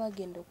 Era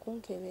bagenda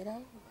okunkebera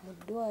mu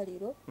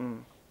ddwaliro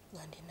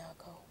nga ndina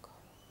akawuka.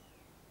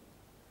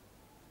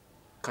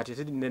 Kati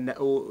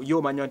ye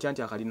omanya ntya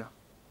nti akalina?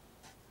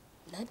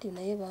 Nanti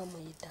naye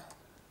baamuyita.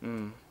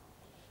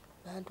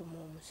 Bantuma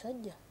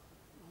omusajja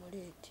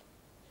muleeti.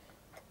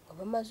 Nga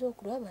bamaze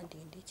okulaba nti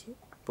ndiki?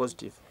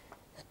 Positive.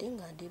 Ate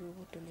nga ndi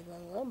lubuto ne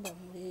bangamba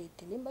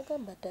muleeti. Ne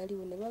mbagamba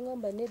taliwo ne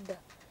bangamba nedda.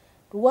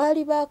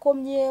 Lwali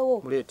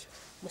bakomyewo. Muleeti.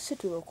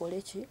 Musitula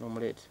okole ki?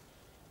 Omuleeti.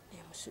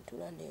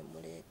 Musitula ne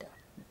muleeta.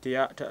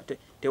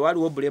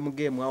 Tewaliwo bulemu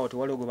game awo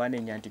tewaliwo gwe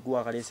banenya nti gwe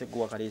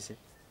wakaleese.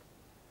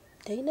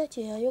 Terina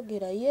kye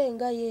yayogera ye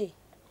nga ye.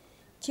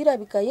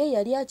 Kirabika ye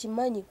yali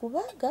akimanyi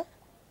kubanga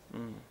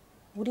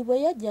buli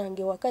bwe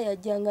yajjanga ewaka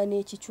yajjanga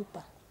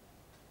n'ekicupa.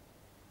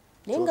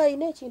 Naye nga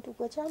alina ekintu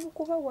kwe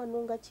kyamukuba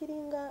wano nga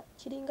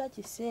kiringa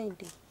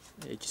kisente.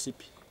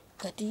 Ekisipi.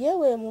 Kati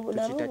yewe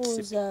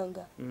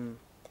namubuuzanga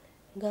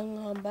nga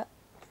ngamba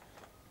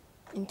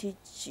nti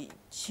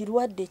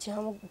kirwadde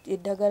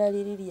eddagala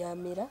liri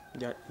lyamera.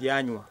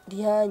 Lyanywa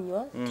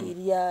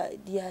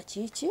lya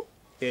kiki?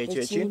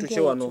 Ekintu kye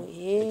wano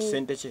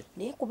ekisente kye.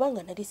 Naye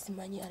kubanga nali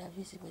simanyi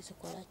alavizi bwe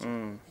zikola ki?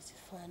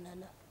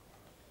 Ezifaanana.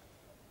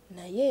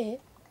 naye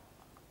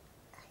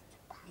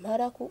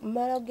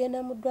mara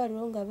genda mu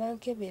ddwaliro nga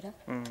bankebera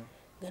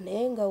nga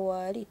naye nga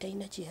waali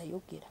talina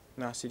kyeyayogera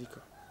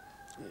n'asirika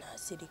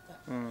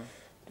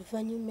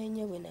luvannyuma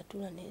enye bwe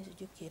natula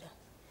nenzijukira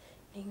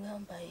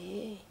neŋŋamba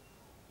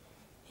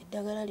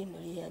eddagala lino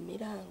lye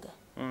yamiranga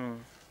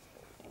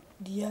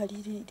lyali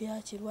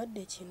lya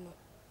kirwadde kino.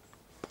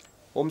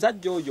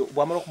 Omusajja oyo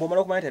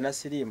bw'omala okumanya talina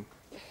siriimu,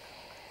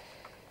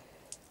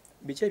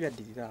 biki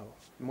ebyaddirira awo?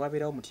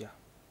 Mwabeerawo mutya?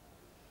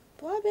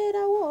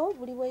 Twabeerawo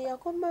buli bwe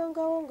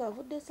yakomangawo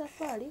ng'avudde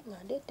safaari nga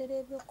ndeetera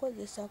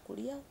ebyokukozesa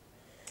kulya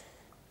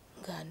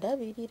nga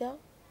ndabirira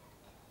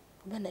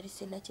kuba nali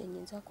sirina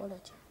kyenyinza kola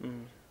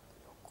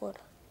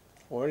okukola.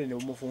 Olwo ne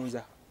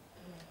bumufunza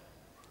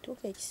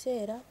tuuka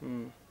ekiseera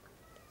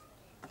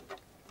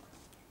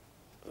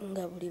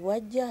nga buli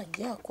bw'ajja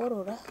ajja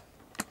akolola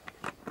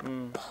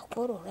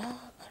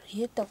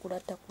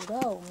yeetakulatakula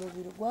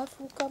omubiri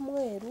gwafuuka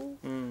mweru.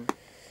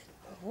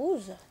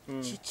 Mubuuza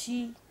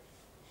kiki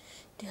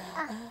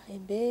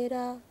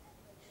embeera,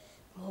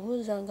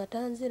 mubuuza nga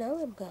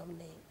tanzirawe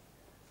mugamba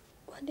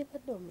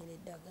wandibadde omira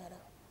eddagala.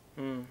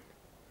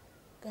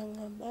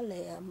 Gaŋŋamba Allah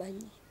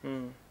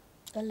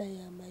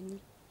yamanyi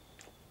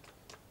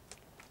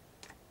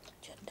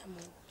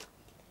kyaddamu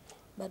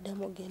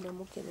baddamu ogenda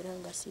omukebera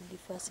nga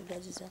siddifa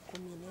asigazi za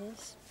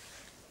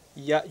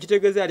 10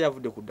 kitegeeza yali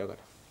avudde ku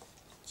ddagala,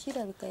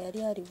 kirabika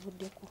yali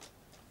alivuddeko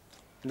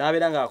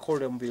n'abeera nga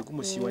akolola omubiri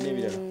gumusiiwa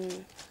n'ebirala.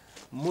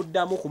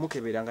 Muddamu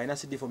okumukebera nga alina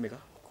siddifa omeka?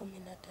 15.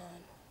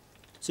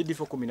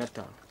 Siddifa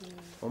 15.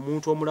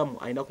 Omuntu omulamu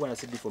alina kuba na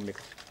siddifa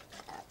omeka?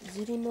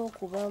 Zirina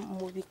okuba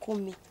mu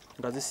 10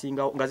 nga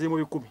ziri mu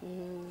 10.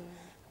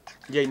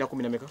 Ye alina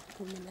 10 na meka?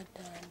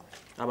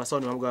 15. Abasawo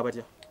ne bamugaba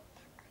batya?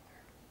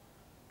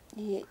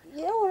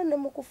 Yeewolo ne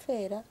mu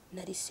kufeera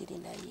nali siri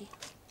naye.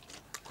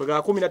 Kwega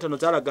 15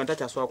 zaalaga nti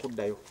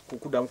akyasobola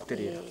kuddamu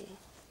kutereera.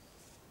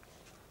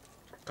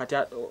 Kati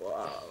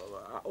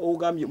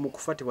ogambye mu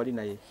kufa tewali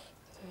naye.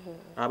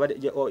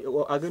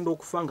 Agenda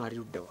okufa nga ali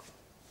luddawa?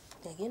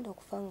 Agenda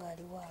okufa nga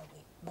ali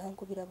waabwe.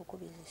 Bankubira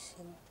bukubizi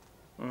essimu.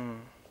 Ne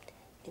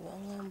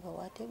baŋŋamba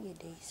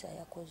wategedde Isa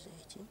yakoze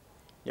eki?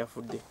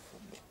 Yafudde.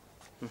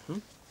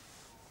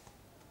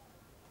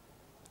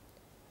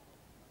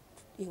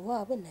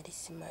 Ewaabwe nali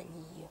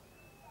simanyiyo.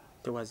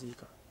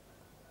 Tewaziika?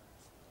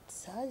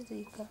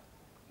 Saaziika.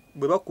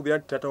 Bwe bakubira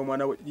nti taata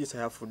w'omwana we Isa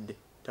yafudde,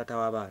 taata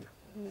w'abaana,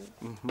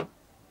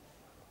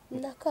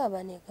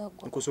 nakaaba ne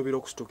gagwa. nkusuubira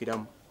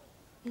okusituukiramu.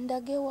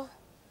 Ndagewa.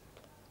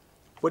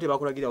 Bo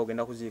tebakulagira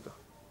ogenda kuziika?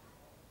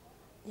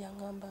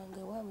 Yaŋŋambanga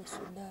ewaabwe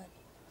Sudaani.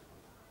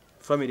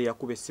 Famire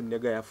yakuba essimu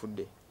nega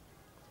yafudde.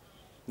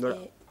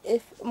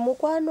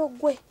 Mukwano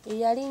gwe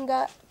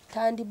eyalinga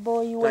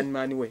tandibooyi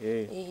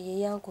we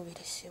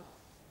yankubira essimu.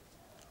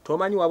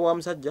 Tomanyi waba wa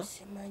musajja?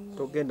 Simanyi.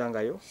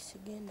 Togendangayo?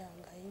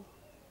 Sigendangayo.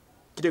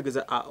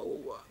 Kitegeeza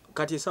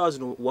kati essaawa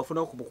zino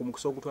wafuna ku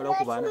mukisa ogutwala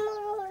ku baana?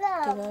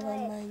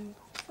 Tebabamanyi.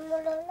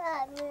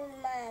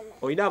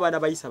 Olina abaana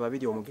bayisa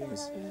babiri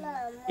omugenzi.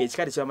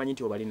 Ekika tekibamanyi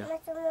nti obalina.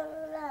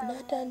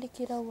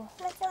 Natandikirawa.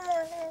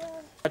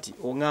 Kati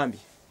oŋŋambye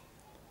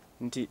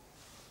nti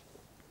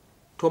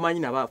tomanyi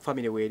naba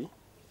famire weeri?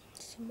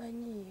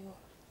 Simanyiyo.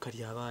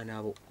 Kati abaana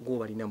abo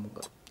gwobalina mu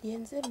ngalo?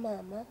 Yenze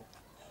maama.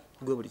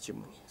 Gwe buli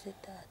kimu? Yenze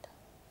taata.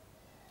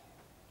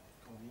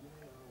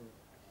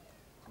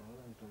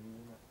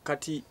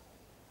 Kati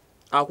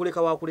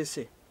akuleka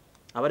waakulese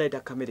abadde ayita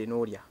kamere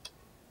n'olya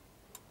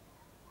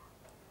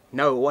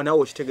nawe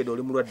okitegedde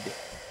oli mulwadde.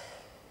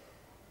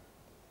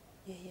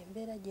 Yeyo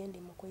embeera gye ndi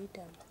mu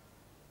kuyitamu.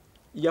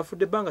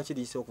 Yafudde ebbanga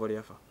kiriisa okuva lwe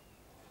yafa?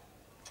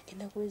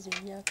 Genda kuweza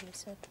emyaka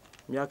 3.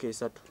 Myaka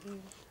 3.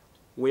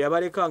 We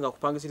yabaleka nga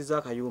kupangisiriza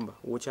akayumba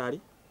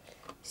wokyali?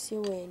 Si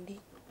wendi.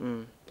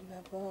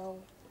 Navaawo.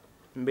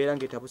 Mbeera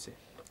ng'etabuse?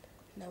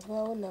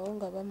 Navaawo nawo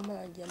nga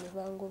bammanja ne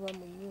bangoba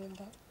mu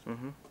nnyumba.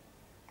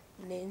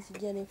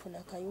 Nenzija nefuna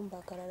akayumba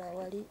akalala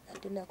wali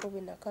ate nako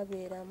bwe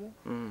nakabeeramu.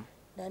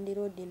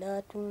 Landiroodi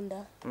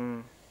n'atunda.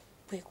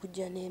 Kwe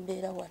kujja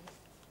n'embeera wano.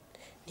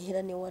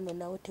 Neera ne wano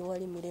nawo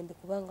tewali mirembe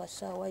kubanga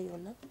ssaawa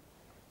yonna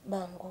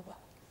bangoba.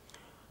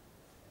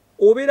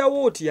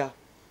 Obeerawo otya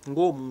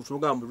ng'omuntu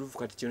ogamba luvu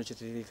kati kino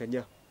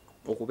kyeterekanya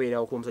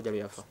okubeerawo kw'omusajja lwe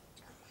yafa?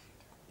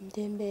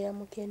 Ntembeeya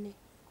mukene.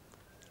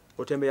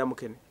 Otembeeya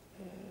mukene?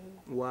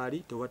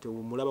 Waali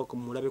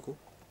temulabeko?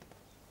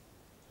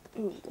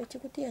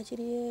 Ekikutiya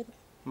kiri eru.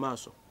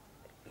 Maaso?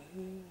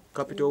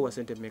 Kapito wa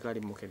sente mmeka ali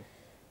mukene?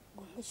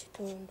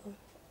 Gumukitundu.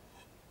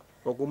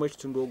 Ogumu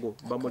ekitundu ogwo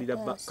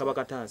bamulira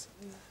kabakataasa?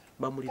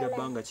 Bamulira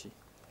bbanga ki?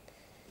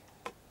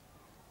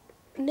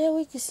 Ne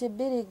wiikisi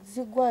 2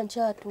 zigwa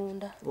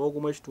nkyatunda.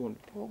 Ogumu ekitundu?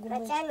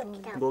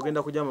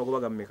 Ng'ogenda kujja amagoba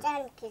ga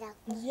mmeka?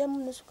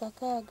 Nzijjamu nusu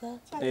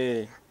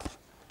 6.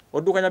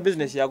 Oddukanya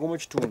bizinesi yagumu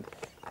ekitundu?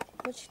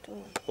 Mu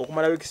kitundu.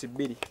 Okumala wiikisi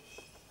 2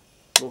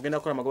 ng'ogenda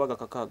kukola amagoba ga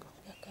 6.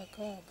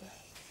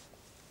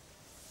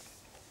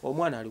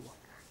 Omwana aliwa?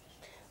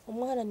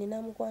 Omwana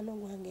nina mukwano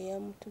gwange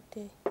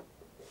yamututte.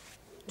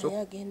 Naye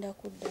agenda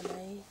kudda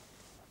naye.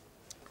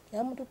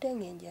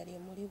 yamututenga enjala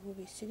emuli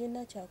bubi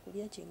sirina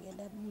kyakulya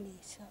kyengenda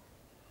muliisa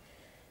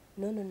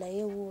nono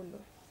naye wuuno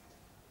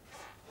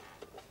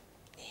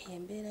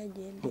embeera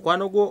gyendi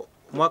mukwano gwo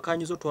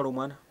mwakanyiza otwala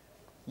omwana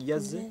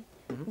yazze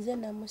nze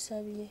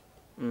namusabye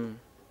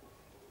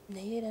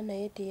naye era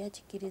naye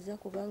teyakikiriza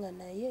kubanga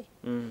naye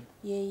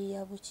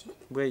yeeyiya buki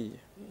bweyiye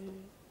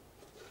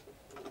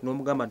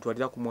n'omugamba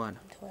ntwalira ku mwana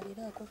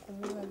ntwaliraako ku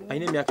mwana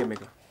alina emyaka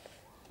emeka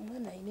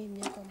omwana alina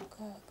emyaka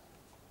 6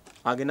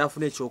 agenda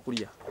afuna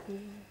ekyokulya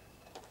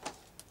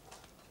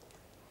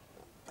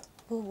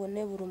bubwo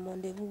ne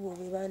bulumonde bubwo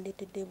bwe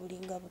bandetedde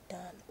bulinga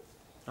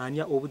 5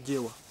 anya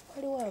obujjeewa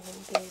waliwo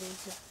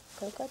abumpeereza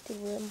kakati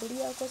bwe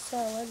mbulyako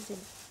saawa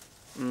zino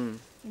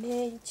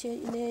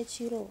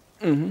n'ekiro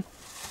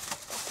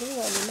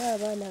kuba nina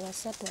abaana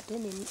 3 ate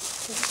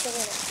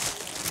tebisobola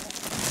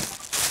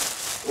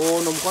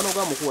ono mukwano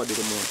gwa mukuwadde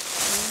muntu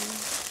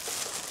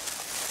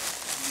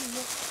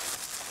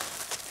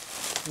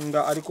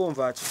nga aliko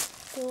nvaaki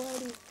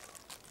tewali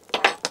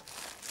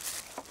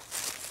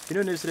bino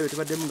n'ebiseera bye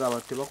tubaddemu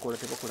ng'abantu tebakola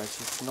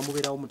ki nga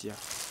mubeerawo mutya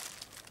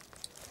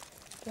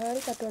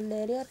twali katonda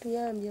yali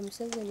atuyambye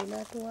Museveni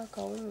n'atuwa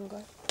akawunga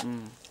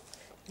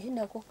naye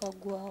nako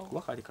kaggwawo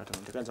kuba kali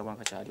katono tekayinza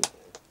kubanga kyaliwo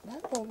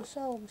baaka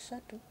obusawo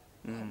 3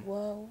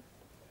 kaggwawo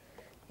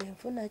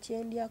enfuna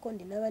kyendyako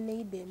ndina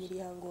baneiba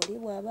emiryango oli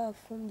bw'aba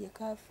afumbye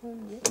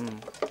kafumbye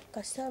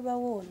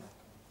kasaabawo ono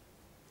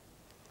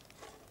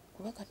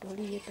kuba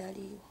katoli ye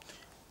taliiwo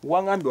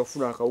wangambye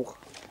wafuna akawuka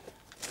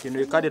kino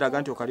ekadde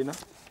eraga nti okalina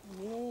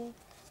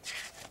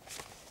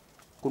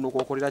kuno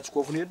kwokolera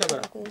kikofunira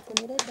eddagala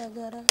kwefunira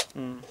eddagala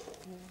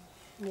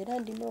era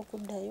ndina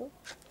okuddayo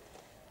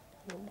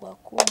gwa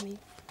 10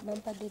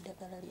 bampadde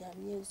eddagala lya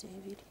myezi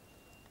 2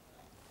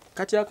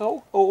 kati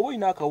akawuka oba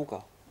olina akawuka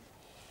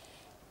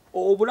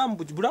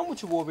obulamu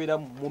kibwobeera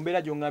mu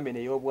mbeera gy'ongambye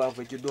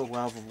ney'obwavu ejjudde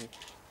obwavu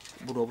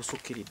buno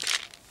obusukkiridde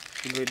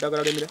lino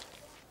eddagala lemera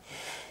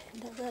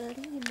eddagala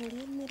liri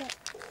mulimira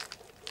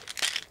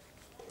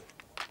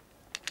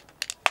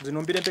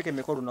zino mbira empeke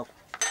emeka olunaku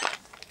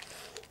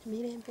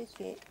mira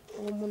empeke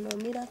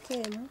omunomirako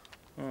emu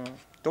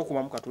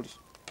tokumamu katuli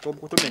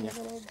tomenya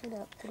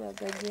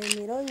kulaga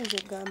gyemira oyinza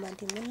ogamba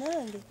nti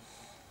munange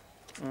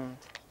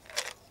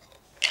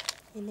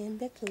eno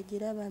empeke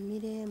ogiraba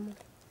miremu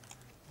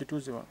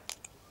gituuze wano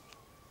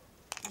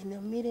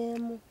eno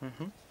miremu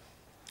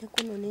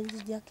ekuno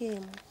nenzijjako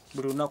emu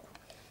buli lunaku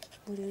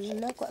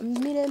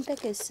mira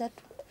empeke 3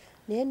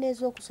 naye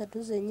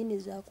n'ez'okusatu zennyini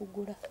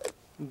zakugula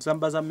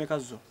zamba za mmeka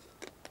zo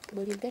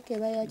buli mpeke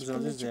eba ya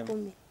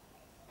 10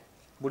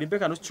 buli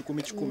mpeka no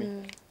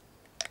 10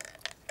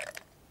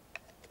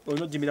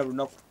 olina ogimira buli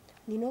lunaku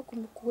nina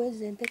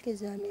okuweza empeke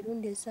za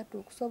mirundi 3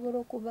 okusobola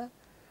okuba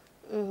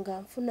nga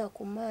nfuna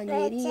ku maanyi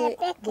eriye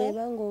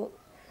bweba nga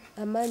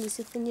amaanyi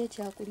sifunye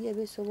ekyakulya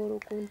eba esobola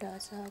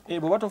okuntaasaako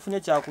bw'oba tofunye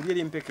ekyakulya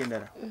eri empeke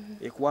endala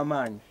ekuwa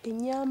amaanyi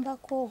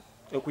enyambako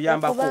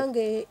ekuyambako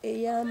kubanga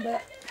eyamba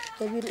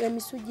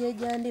emisujja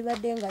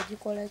egyandibadde nga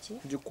gikola ki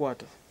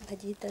gikwata nga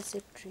giyita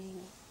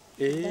septrini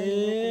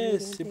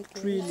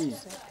septrini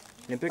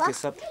empeke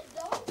 3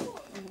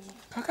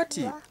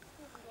 kakati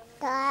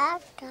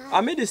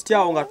amidisiti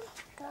awo nga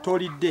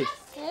tolidde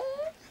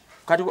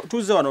kati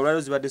tuzze wano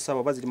olwaliro zibadde saba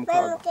oba ziri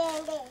 6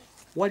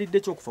 walidde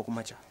kyokufa ku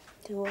makya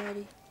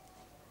tewali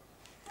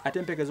ate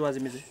empeke zo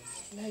wazimize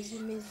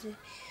nazimize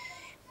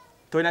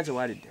tolina kye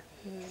walidde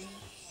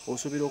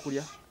osuubira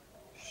okulya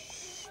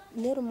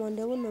ne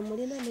lumonde buno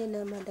mulina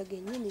n'enamanda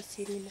gennyini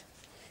sirina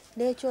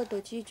n'ekyoto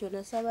kiikyo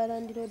nasaba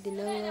landiroodi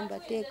naŋŋamba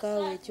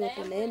teekaawo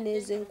ekyoto naye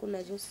n'ezenku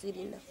nazo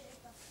sirina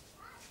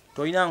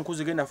tolina nku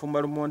zigenda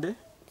fumba lumonde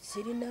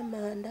sirina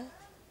manda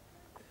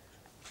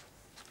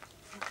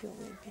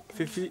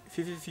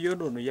fifi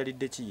yono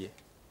yalidde kiye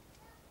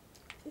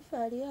fifi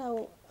ali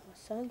awo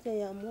asanze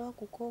yamuwa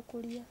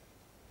kukokulya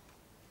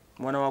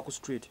mwana wa ku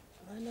street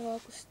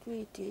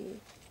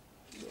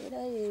era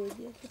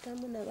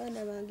yegyekitamu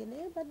n'abaana bange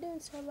naye badde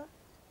nsaba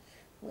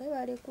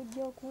mwebale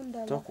kujja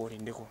okundaba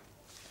tokolindeko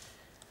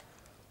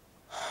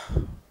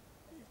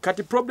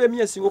kati problem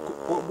yesinga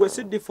gwe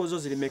CD4 zo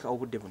zirimeka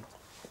obudde buno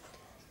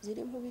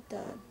ziri mu 5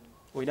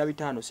 olina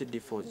 5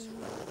 CD4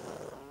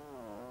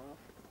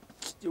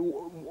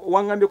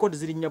 wangambye ko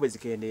ziri nnya bwe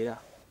zikendeera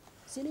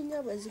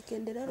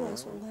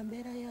lwansonga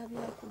mbeera ya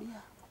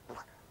byakulya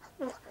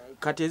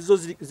kati ezo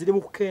ziri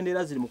mu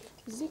kukendeera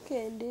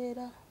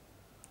zikendeera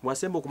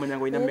wasemba okumanya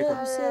nga olina mmeka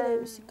ebiseera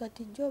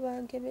ebisikati jjo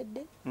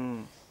bankebedde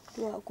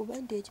lwakuba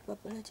nti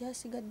ekipapula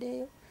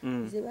kyasigaddeyo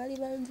ze baali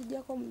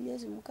banzijjako mu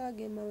myezi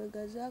 6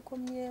 emabega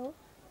zaakomyewo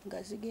nga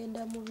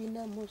zigenda mu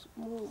 4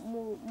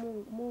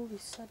 mu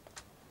 3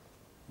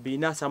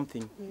 bina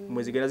something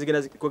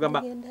mwezigenda kwegamba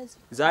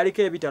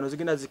zaaliko 5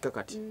 zigenda zikka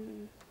kati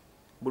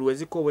buli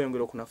wezikka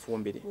obweyongera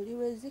okunafumbire buli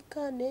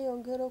wezikka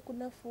neeyongera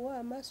okunafuwa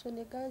amaaso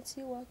ne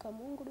gansiiwa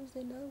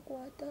akamunguluze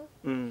nankwata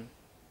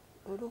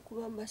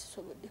olw'okuba mba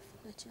sisobodde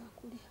funa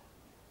kyakulya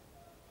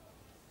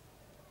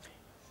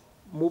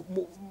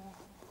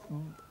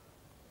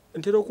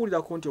ntera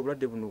okuwulirako nti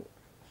obulwadde buno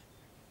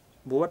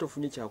bw'oba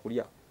tofunye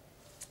kyakulya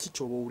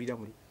kikyoba owulira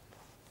muli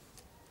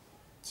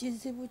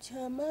kizibu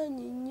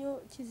kyamaanyi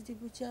nnyo,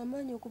 kizibu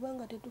kyamaanyi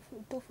okubanga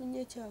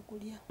tofunye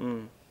kyakulya.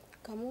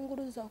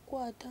 Kamunguluza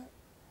kwata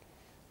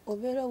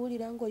obeera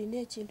owulira ng'olina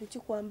ekintu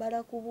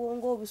kikwambala ku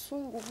bwongo,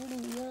 obusungu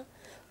bulinnya,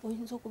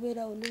 oyinza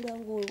okubeera onulira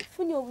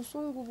ng'ofunye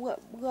obusungu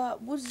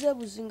buzze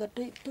buzinga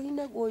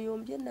tolina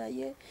gw'oyombye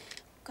naye.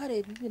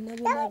 Kale ebyo byonna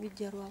byonna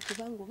bijja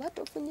lwakubanga oba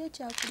tofunye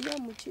kyakulya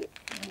mu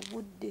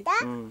budde.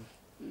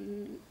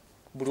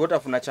 Buli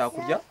lwotafuna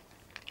kyakulya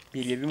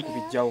byebyo ebimu ku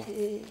bijjawo.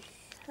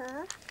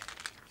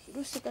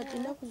 Luusi kati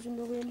ennaku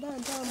zino bwe mba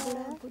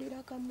ntambula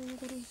mpulira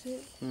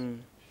kamunguluze.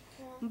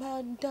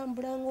 Mba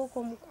ntambula ng'okwo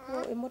mu kkubo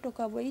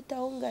emmotoka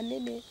bw'eyitawo nga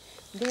nnene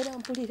mbeera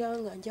mpulira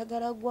nga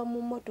njagala gwa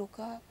mu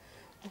mmotoka.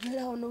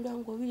 Obeera onolira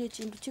ng'owulira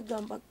ekintu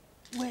kigamba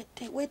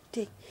wette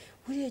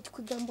wulira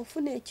ekikugamba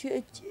ofuna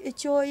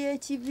ekyoyo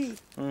ekibi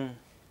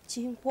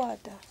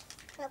kinkwata.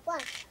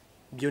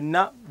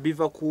 Byonna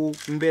biva ku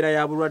mbeera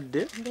ya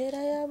bulwadde,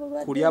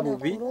 kulya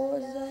bubi,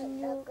 kulowooza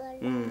nnyo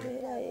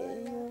mbeera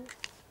eyo.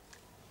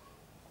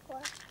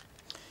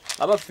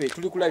 Abaffe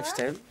tuli ku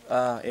lifestyle.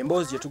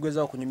 Emboozi gye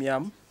tugezaho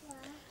okunyumyamu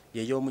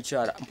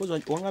y'ey'omukyala. Mpozi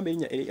wangamba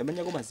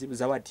amanya go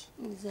Zawadi.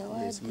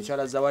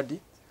 Mukyala Zawadi.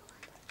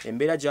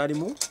 Embeera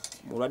gy'alimu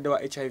mulwadde wa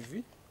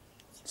HIV,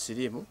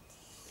 silimu,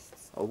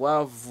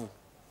 obwavu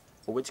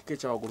obw'ekika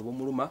ekyawaggulu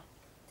bumuluma,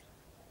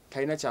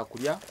 talina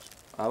kyakulya.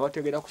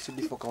 Abategeera ku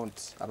CD4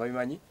 count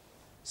ababimanyi,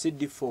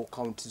 CD4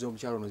 count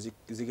z'omukyala ono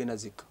zigenda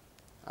zikka.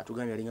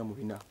 Atugambye alinga mu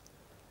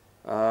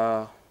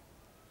 4.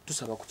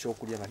 Tusaba ku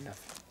kyokulya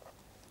bannaffe.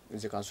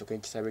 Nze kansooke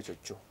nkisaba ekyo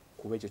kyo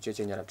kuba ekyo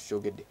kyekyenyala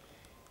tukyogedde.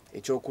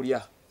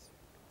 Ekyokulya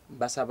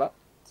mbasaba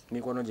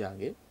mikono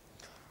gyange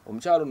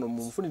omukyalo ono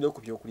mumufunire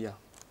ku byokulya.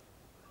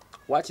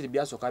 Waakiri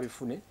byasooka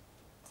bifune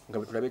nga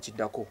bitulabe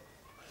ekiddako.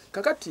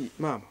 Kakati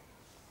maama,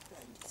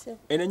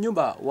 eno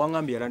ennyumba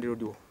wangambye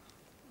yalandiroodiwo?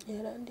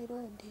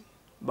 Yalandiroodi.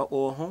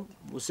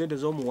 Mu ssente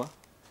z'omuwa?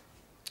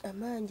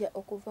 Amanja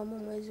okuva mu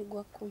mwezi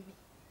gwa 10.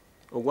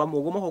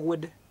 Ogw'omwaka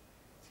oguwedde?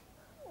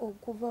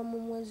 Okuva mu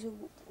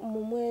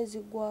mwezi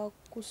gwa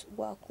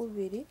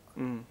 2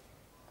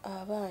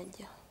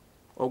 abanja.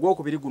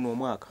 Ogwokubiri guno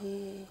omwaka?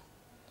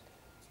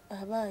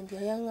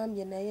 Abanja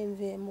yangambye naye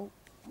nveemu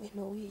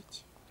eno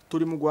wiiki.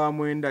 Tuli mu gwa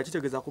 9,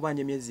 kitegeeza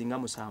kubanja emyezi nga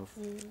 7.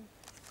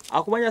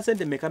 Akubanja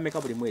ssente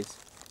meka buli mwezi?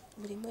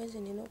 Buli mwezi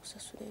nina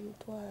okusasula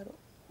emitwalo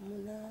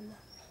 8.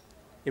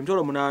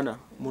 Emitwalo 8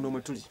 muno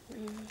mwe tuli?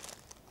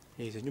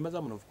 Ezo ennyumba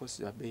za muno of course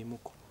abbeeyi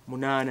muko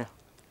 8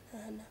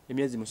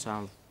 emyezi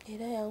 7.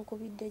 Era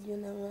yankubidde gyo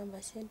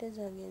n'angamba ssente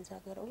zange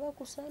nzagala oba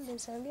ku Sande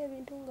nsange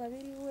ebintu nga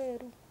biri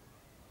weeru.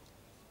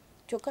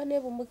 Kyokka ne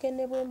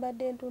bumukene bwe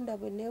mbadde ntunda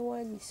bwe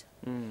neewanyisa.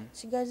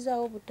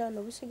 Sigazaawo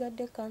 5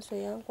 busigadde kanso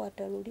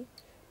yankwata luli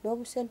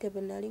n'obusente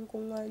bwe nali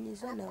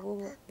nkuŋŋaanyiza nabo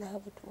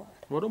baabutwala.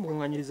 Wali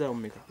omukuŋŋaanyirizaawo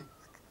mmeka?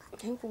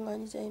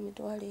 Nkuŋŋaanyizayo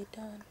emitwalo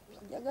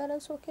 5. Njagala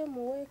nsooke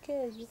muweeko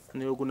ezo.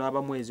 Naye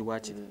ogunaaba mwezi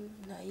waakiri?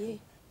 Naye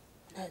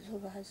nazo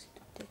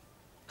baazitutte.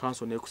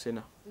 Kanso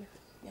neekusena?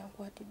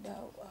 Yankwatidde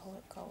awo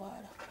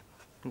Kawaala.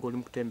 Ng'oli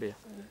mu kutembeya?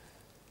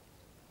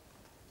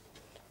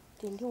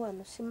 Ndi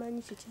wano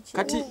simanyi kiki.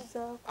 Kati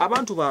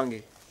abantu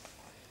bange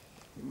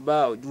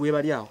we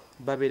bali awo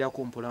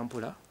babeerako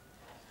mpolampola,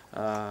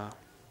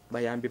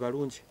 bayambi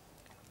balungi.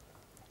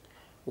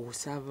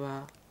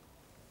 Osaba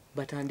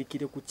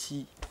batandikire ku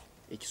ki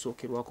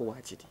ekisookerwako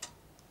waakiri?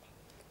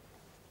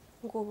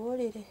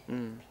 Ngoboolere.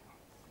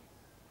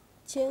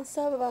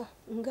 Kyensaba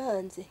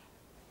nga nze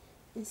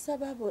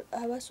nsaba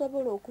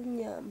abasobola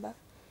okunnyamba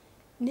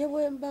ne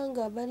bwe mba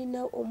nga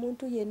balina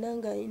omuntu yenna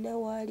ng'alina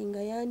waali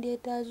nga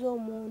yandyetaaza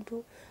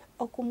omuntu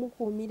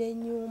okumukuumira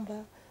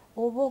ennyumba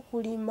oba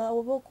okulima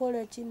oba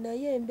okola ki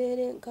naye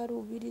embeera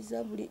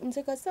enkaluubiriza buli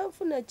nze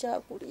kasanfuna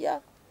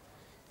kyakulya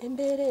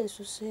embeera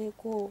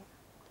ensuseeko.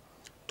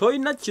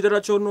 Toyina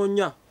kirala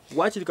kyonoonya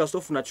waakiri kasita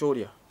ofuna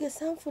kyolya?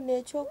 Gesanfuna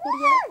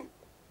ekyokulya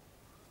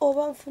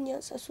oba nfunye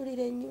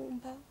nsasulira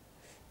ennyumba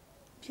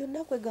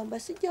byonna kwegamba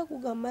sijja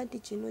kugamba nti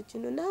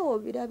kino naawe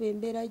obiraba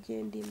embeera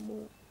gye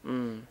ndimu.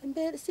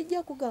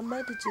 Sijja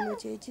kugamba nti kino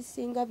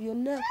kyekisinga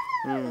byonna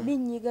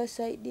binnyiga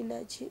sayidi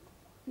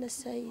na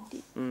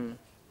sayidi.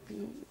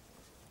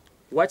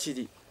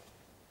 Waakiri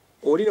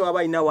oli ne waba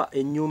alina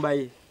ennyumba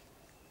ye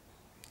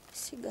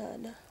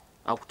sigaana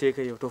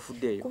akuteekeyo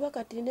tofuddeeyo? Kuba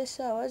kati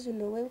n'essaawa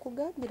zino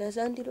wenkugambira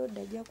Zandiroodi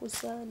ajja ku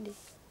Sande.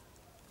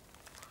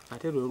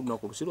 Ate lwe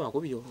lunaku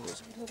lusirwako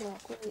byolowooza?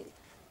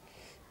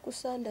 Ku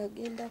Sande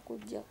agenda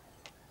kujja.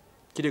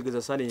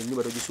 Kitegeeza Sande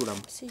ennyumba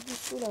togisulamu?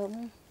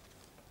 Sigisulamu.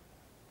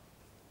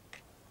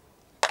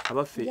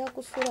 Abaffe nja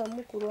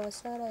kusulamu ku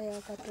lwasaala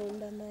ya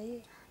Katonda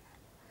naye.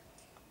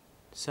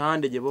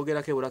 Sande gye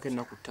boogerako ebulako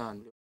ennaku 5.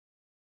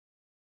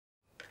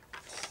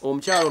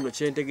 Omukyalo ono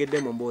kyentegedde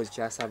mu mboozi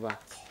kyasaba.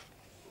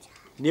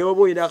 Naye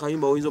oba olina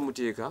akayumba oyinza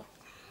omuteeka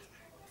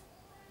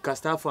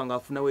kasitaafu nga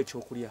afunawo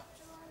ekyokulya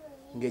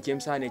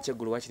ng'ekyemisana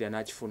ekyeggulo waakiri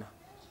anaakifuna.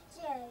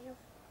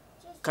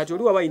 Kati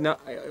oli waba alina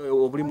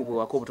obulimu bwe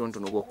wako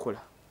obutonotono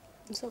bw'okukola?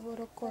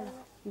 Nsobola okukola.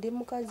 Ndi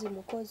mukazi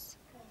mukozi.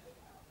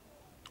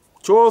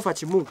 Kyofa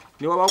kimu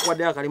ne waba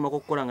akuwaddeyo akalima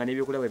k'okukola nga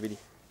n'ebyokulya bwe biri?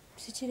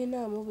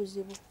 sikirinaamu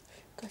buzibu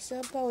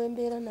kasampa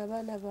wembeera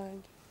n'abaana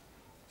bange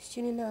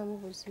sikirinaamu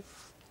buzibu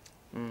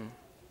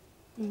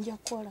nja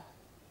kukola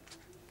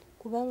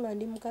kubanga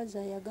ndi mukazi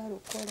ayagala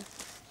okukola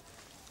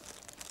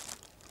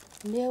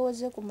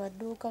neewoze ku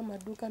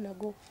maduuka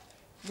nago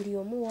buli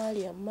omu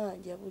waali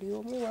amanja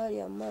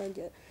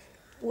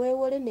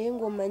weewole naye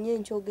ng'omanye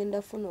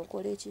nkyogenda funa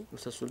okole ki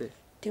usasule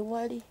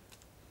tewali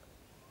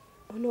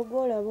ono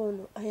gwolaba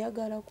ono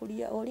ayagala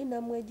kulya oli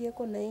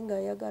namwegyeko naye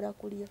ng'ayagala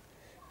kulya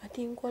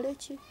ati nkole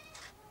ki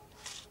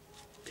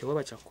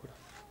tewaba kyakkola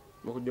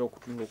okujja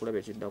okutunga okulaba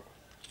ekiddako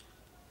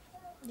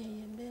eyo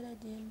embeera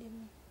gye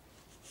ndimu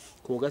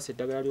kwogasa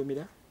eddagala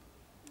lyomira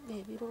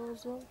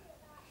ebirowoozo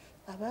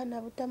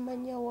abaana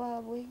butamanya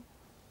waabwe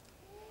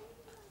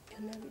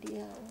byonna biri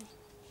awo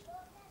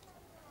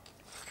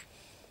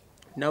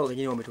naawe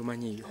kenyini wame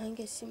tomanyiiyo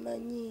nange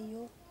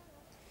simanyiiyo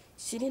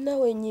sirina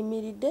we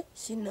nnyimiridde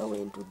sirina we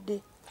ntudde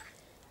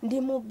ndi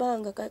mu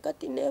bbanga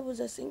kakati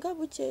neebuuza singa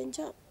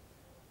bukyenkya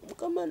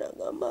mukama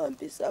nagamba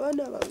mpisa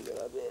abaana bange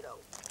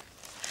babeerawo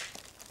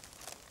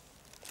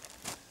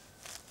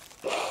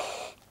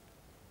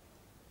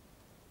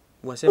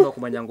wasemba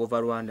kumanya ng'ova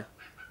Rwanda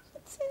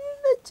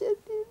sirina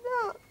kyendina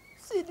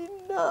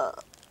sirina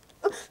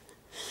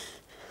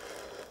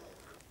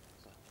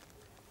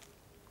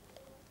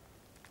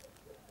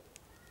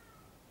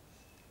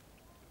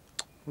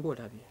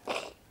ng'olabye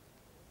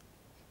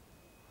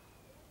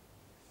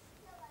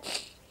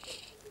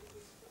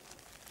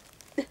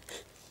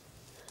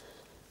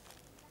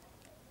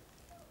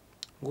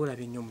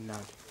ng'olabye nnyo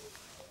munnange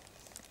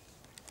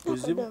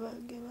abaana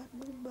bange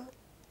banuma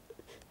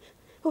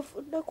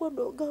ofunnako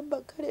n'ogamba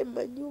kale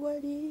mmanyi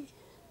wali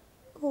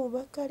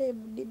oba kale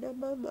nina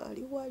maama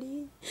ali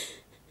wali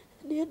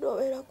naye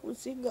n'obeera ku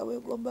nsi nga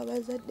weegomba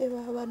bazadde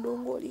baabano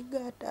ng'olinga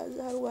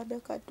ataazaalwa na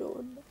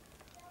Katonda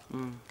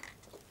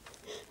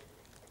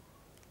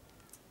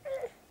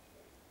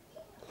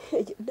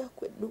eyo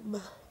nnaku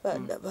ennuma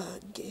baana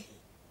bange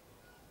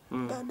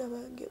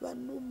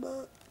banuma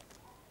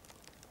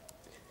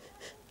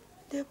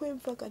ne bwe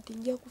nfa kati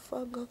nja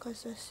kufa nga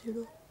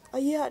kasasiro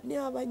aye ani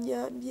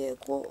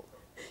abanyambyeko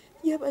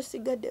ye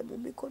basigadde mu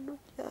mikono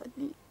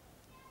gyani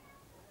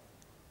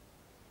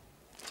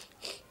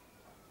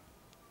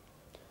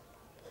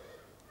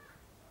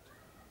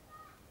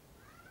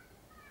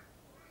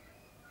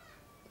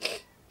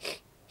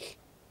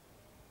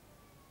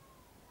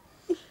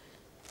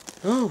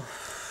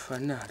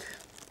bannange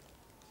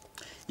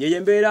yeyo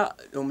embeera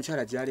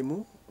omukyala gy'alimu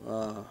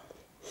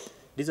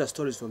these are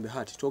stories from the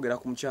heart twogera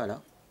ku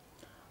mukyala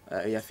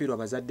eyafiirwa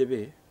abazadde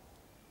be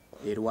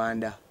e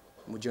Rwanda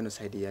mu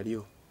genocide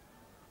yaliyo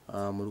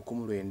mu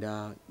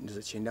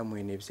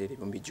 1994 ebiseera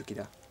ebyo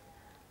mbijjukira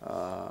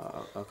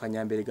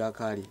akanyambere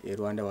gakaali e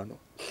Rwanda wano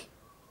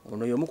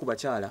ono y'omu ku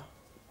bakyala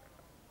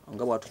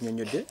nga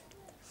bw'atunnyonnyodde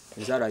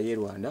enzaala y'e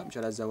Rwanda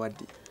mukyala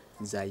Zawadi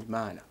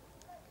Nzayimana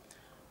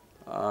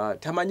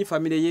tamanyi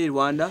family y'e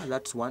Rwanda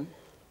that's one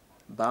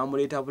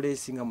bamuleeta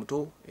bulesi nga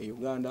muto e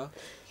Uganda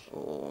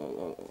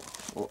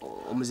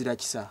omuzira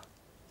kisa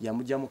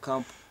yamujja mu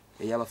kampu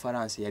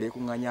ey'Abafaransa yali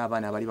ekuŋŋanya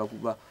abaana abali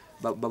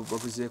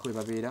bavuzeeko we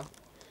babeera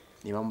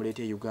ne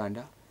bamuleeta e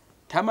Uganda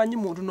tamanyi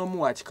muntu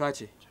n'omu wa kika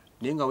kye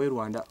naye nga w'e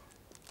Rwanda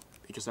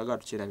ekyo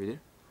saagala tukyerabire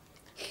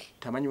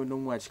tamanyi muntu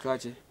n'omu wa kika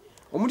kye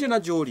omuntu yenna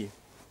gy'oli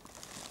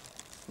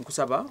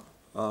nkusaba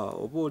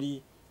oba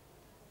oli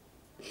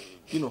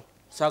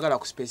saagala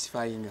ku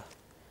specifyinga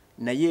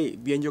naye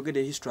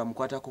byenjogedde history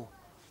amukwatako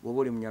bw'oba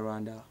oli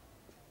munyarwanda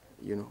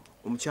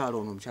omukyalo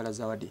ono omukyala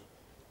Zawadi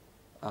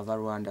ava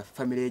Rwanda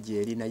family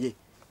gye eri naye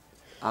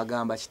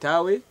agamba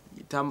kitaawe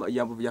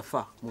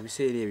yafa mu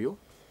biseera ebyo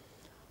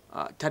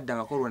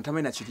taddangako Rwanda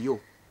tamanyi nakiriyo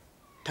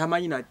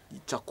tamanyi na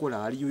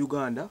kyakkola ali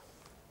Uganda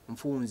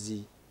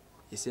nfunzi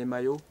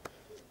esembayo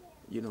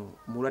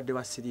mulwadde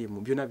wa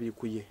silimu byonna biri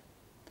ku ye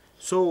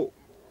so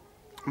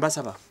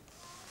mbasaba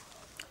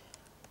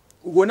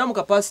gwonna mu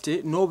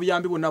capacity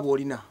n'obuyambi bwonna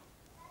bw'olina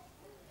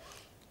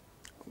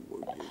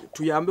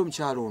tuyambe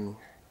omukyalo ono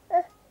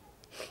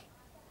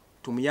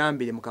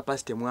tumuyambire mu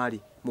capacity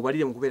mwali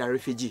mubalire mu kubeera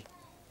refugee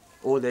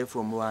all the way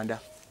from Rwanda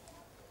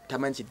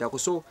tamanyi kiddako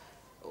so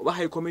oba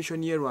high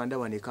commission y'e Rwanda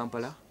wano e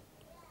Kampala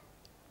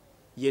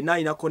yenna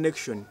alina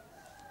connection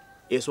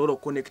esobola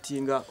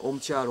okuconnectinga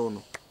omukyalo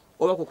ono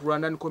oba ku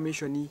Rwandan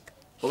commission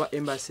oba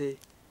embassy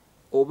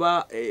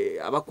oba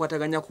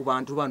abakwataganya ku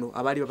bantu bano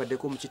abali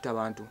babaddeko omukitta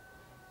abantu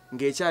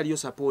ng'ekyaliyo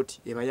support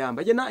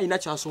ebayamba yenna alina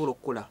kyasobola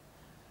okukola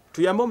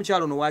tuyambe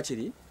omukyalo ono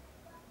waakiri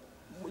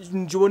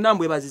njibonna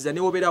mbwebaziza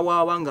newobeera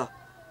waawanga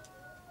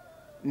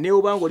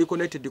newobanga oli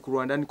connected ku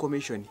Rwandan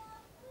commission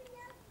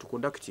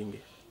tuconducting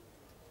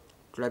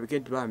tulabike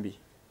nti bambi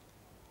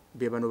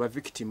be bano ba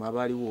victim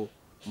abaaliwo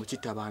mu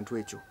kitta abantu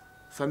ekyo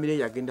family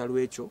yagenda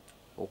lwekyo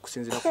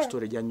okusinzira ku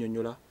story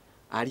gy'annyonnyola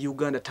ali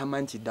Uganda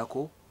tamanyi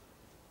kiddako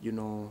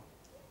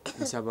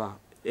nsaba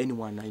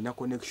anyone alina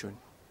connection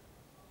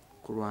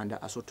ku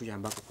Rwanda aso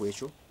tuyambako ku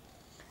ekyo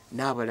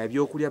n'abalala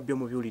ebyokulya byo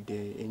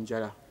mubyulidde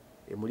enjala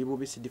muli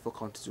bubisi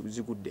difficult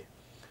zigudde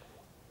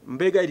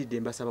mbeegayiridde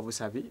mbasaba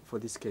busabi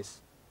for this case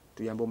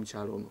tuyambe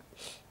omukyalo ono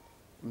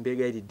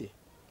mbeegayiridde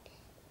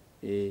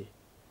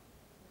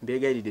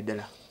mbeegayiridde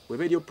ddala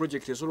weba eriyo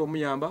project esobola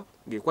omuyamba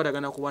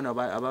ng'ekwatagana ku baana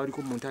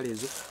abaliko mu ntalo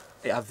ezo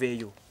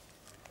aveeyo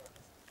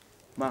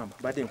maama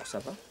badde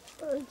nkusaba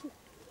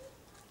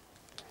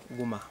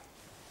guma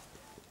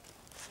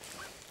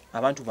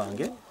abantu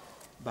bange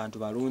bantu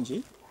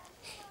balungi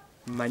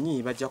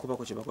mmanyi bajja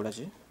kubako kye bakola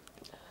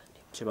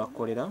kye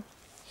bakolera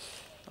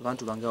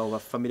abantu bange abo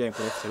bafamire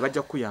enkolekite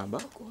bajja kukuyamba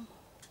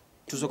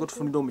tusooke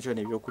tufunire omukyalo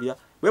n'ebyokulya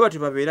bwe bati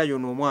babeerayo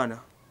n'omwana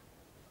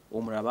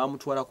omulala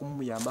bamutwala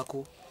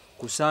kumuyambako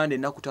ku Sande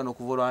ennaku 5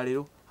 okuva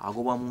olwaleero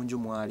agobwa mu nju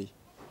mwali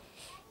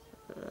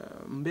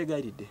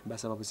mbeegayiridde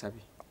mbasaba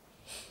busabi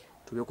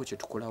tubeeko kye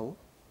tukolawo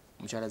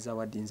mukyala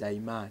Zawadi nze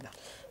Imaana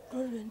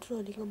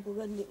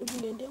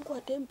ngende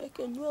nkwata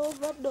empeke nywe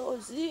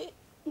overdose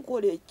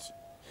nkoleki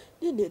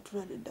nende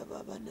tula nendaba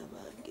abaana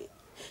bange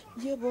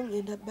jebo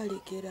ngenda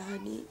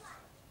balekeraani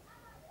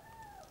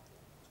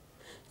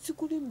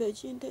sikulimba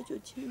ekintu ekyo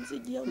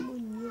kinzijyamu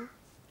nnyo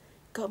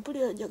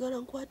kampulira njagala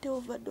nkwate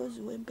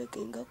overdose w'empeke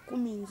nga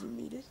 10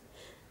 nzimire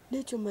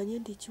n'ekyo manye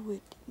ndi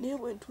kiwedde naye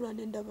bwe ntula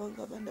nendaba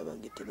nga abaana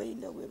bange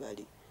tebalina bwe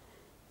bali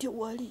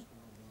tiwali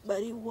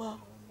baliwa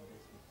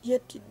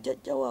yeti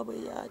jjajja waabwe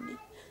yaani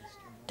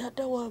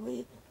tata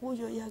waabwe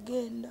wuyo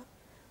yagenda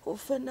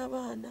ofe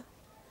n'abaana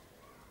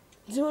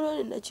nzibona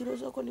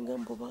nenakirozako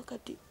ningamba oba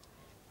kati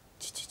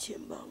kiki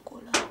kyemba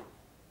nkola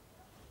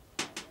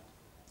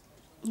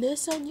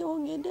nesanyewo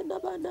ngende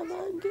n'abaana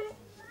bange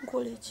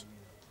nkoleki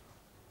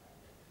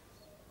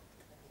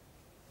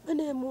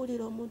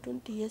banemuwulira omuntu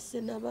nti yesse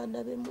n'abaana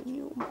be mu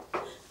nnyumba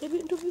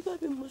ebintu biba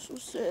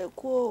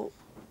bimususeeko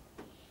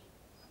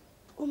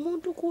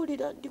omuntu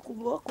kuwulira nti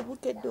kuba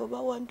kubukedde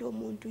obawa nti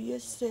omuntu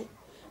yesse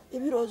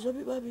ebirowoozo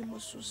biba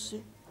bimususe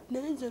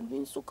naye nze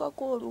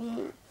binsukako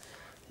olumu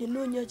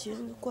ninoonya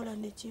kyengikola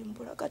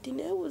nekimbula kati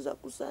neebuuza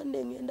ku Sande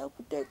ngenda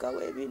kuteekawo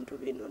ebintu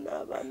bino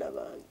n'abaana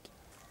bange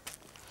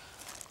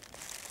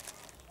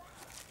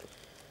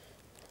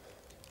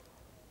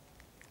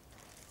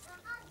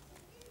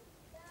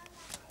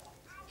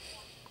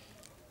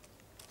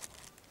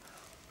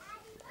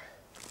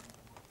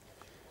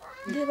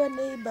ndeba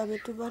neiba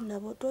betuba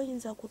nabo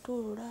toyinza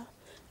kutuula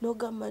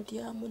n'ogamba nti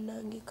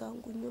amunange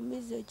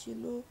kangunyumize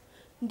kino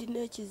ndina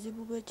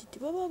ekizibu bwe kiti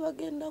baba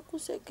bagenda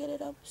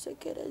kusekerera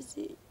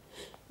busekerezi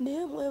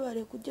naye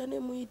mwebale kujja ne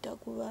muyita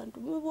ku bantu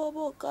mwe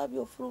bw'oba okaabye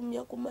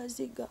ofulumya ku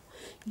maziga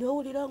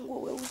n'owulira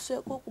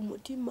ng'owewuseeko ku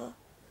mutima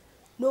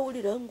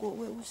n'owulira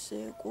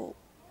ng'owewuseeko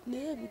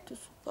naye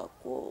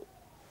bitusukako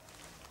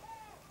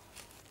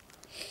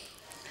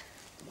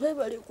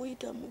mwebale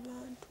kuyita mu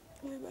bantu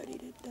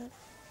mwebalire ddala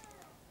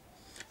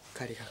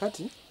kale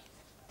kakati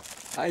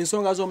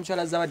ensonga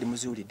z'omukyala Zawadi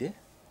muziwulidde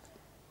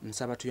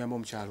nsaba tuyambe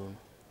omukyalo ono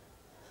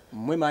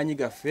mmwe maanyi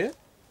gaffe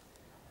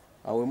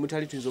awe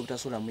mutali tuyinza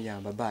obutasobola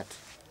muyamba but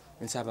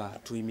nsaba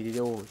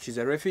tuyimirirewo. She's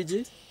a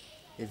refugee,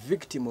 a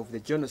victim of the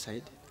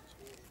genocide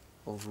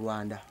of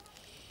Rwanda.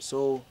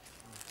 So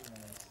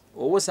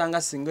oba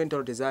osanga singa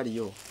entalo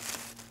tezaaliyo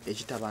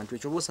ekita abantu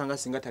ekyo oba osanga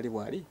singa tali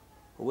bwali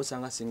oba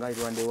osanga singa ali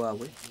Rwanda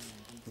ewaabwe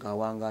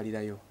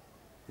ng'awangaalirayo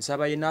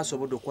nsaba yenna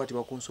asobodde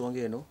okukwatibwa ku nsonga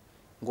eno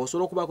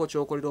ng'osobola okubaako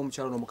kyokolera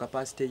omukyalo no mu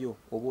kapasite yo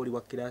oba oli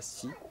wa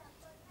kirasi ki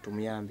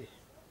tumuyambe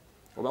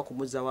oba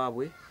kumuzza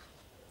waabwe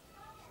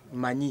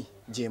manyi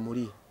gye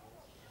muli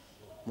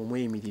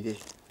mumweyimirire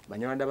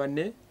banyarwanda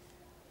banne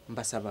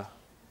mbasaba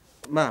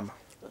maama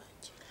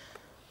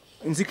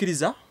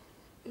nzikiriza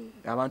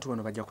abantu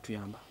bano bajja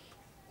kutuyamba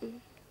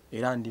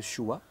era ndi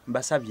sure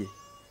mbasabye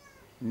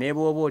ne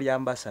bw'oba oli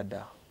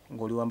ambasada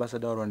ng'oli wa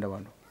ambasada wa Rwanda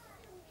wano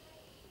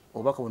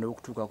obaka buno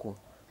bukutuukako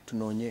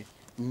tunoonye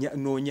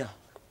noonya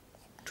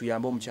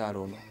tuyambe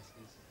omukyalo ono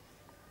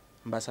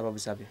mbasaba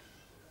busabe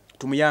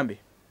tumuyambe.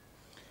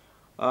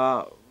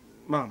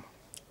 Maama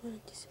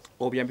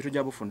obuyambi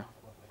tujja bufuna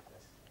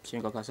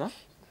kyenkakasa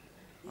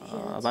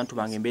abantu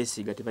bange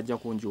mbeesiga tebajja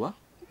kunjuwa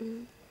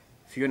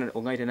Fiona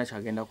ongaye tena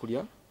kyagenda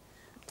kulya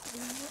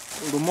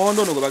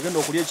lumondo no gwe bagenda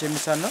okulya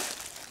ekyemisana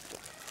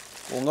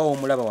onga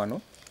omulaba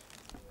wano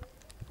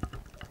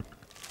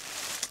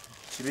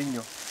kibi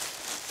nnyo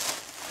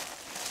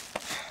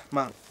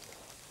maama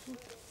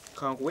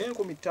kankuwe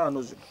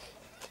 5,000 zino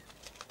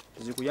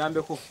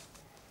zikuyambeko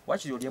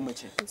wakiri olyemu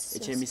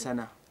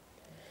ekyemisana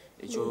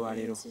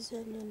ekyolwaleero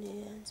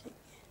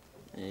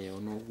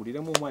ono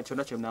oguliremu omwana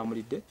kyonna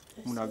kyenamulidde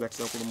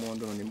munagatira ku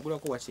lumondo no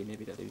nemugulako wakiri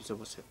n'ebirala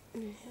ebisobose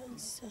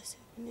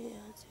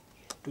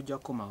tujja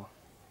kukomawo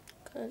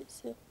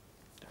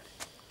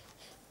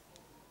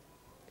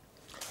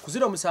ku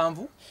 07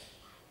 50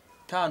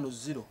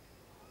 14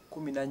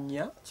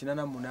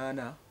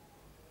 88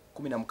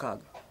 16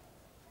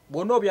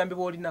 bwonna obuyambi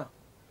bw'olina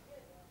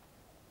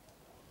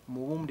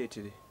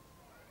mubumuleetere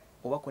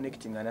oba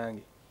connectinga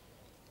nange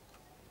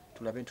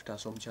tulabe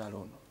ntutaasa omukyalo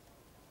ono.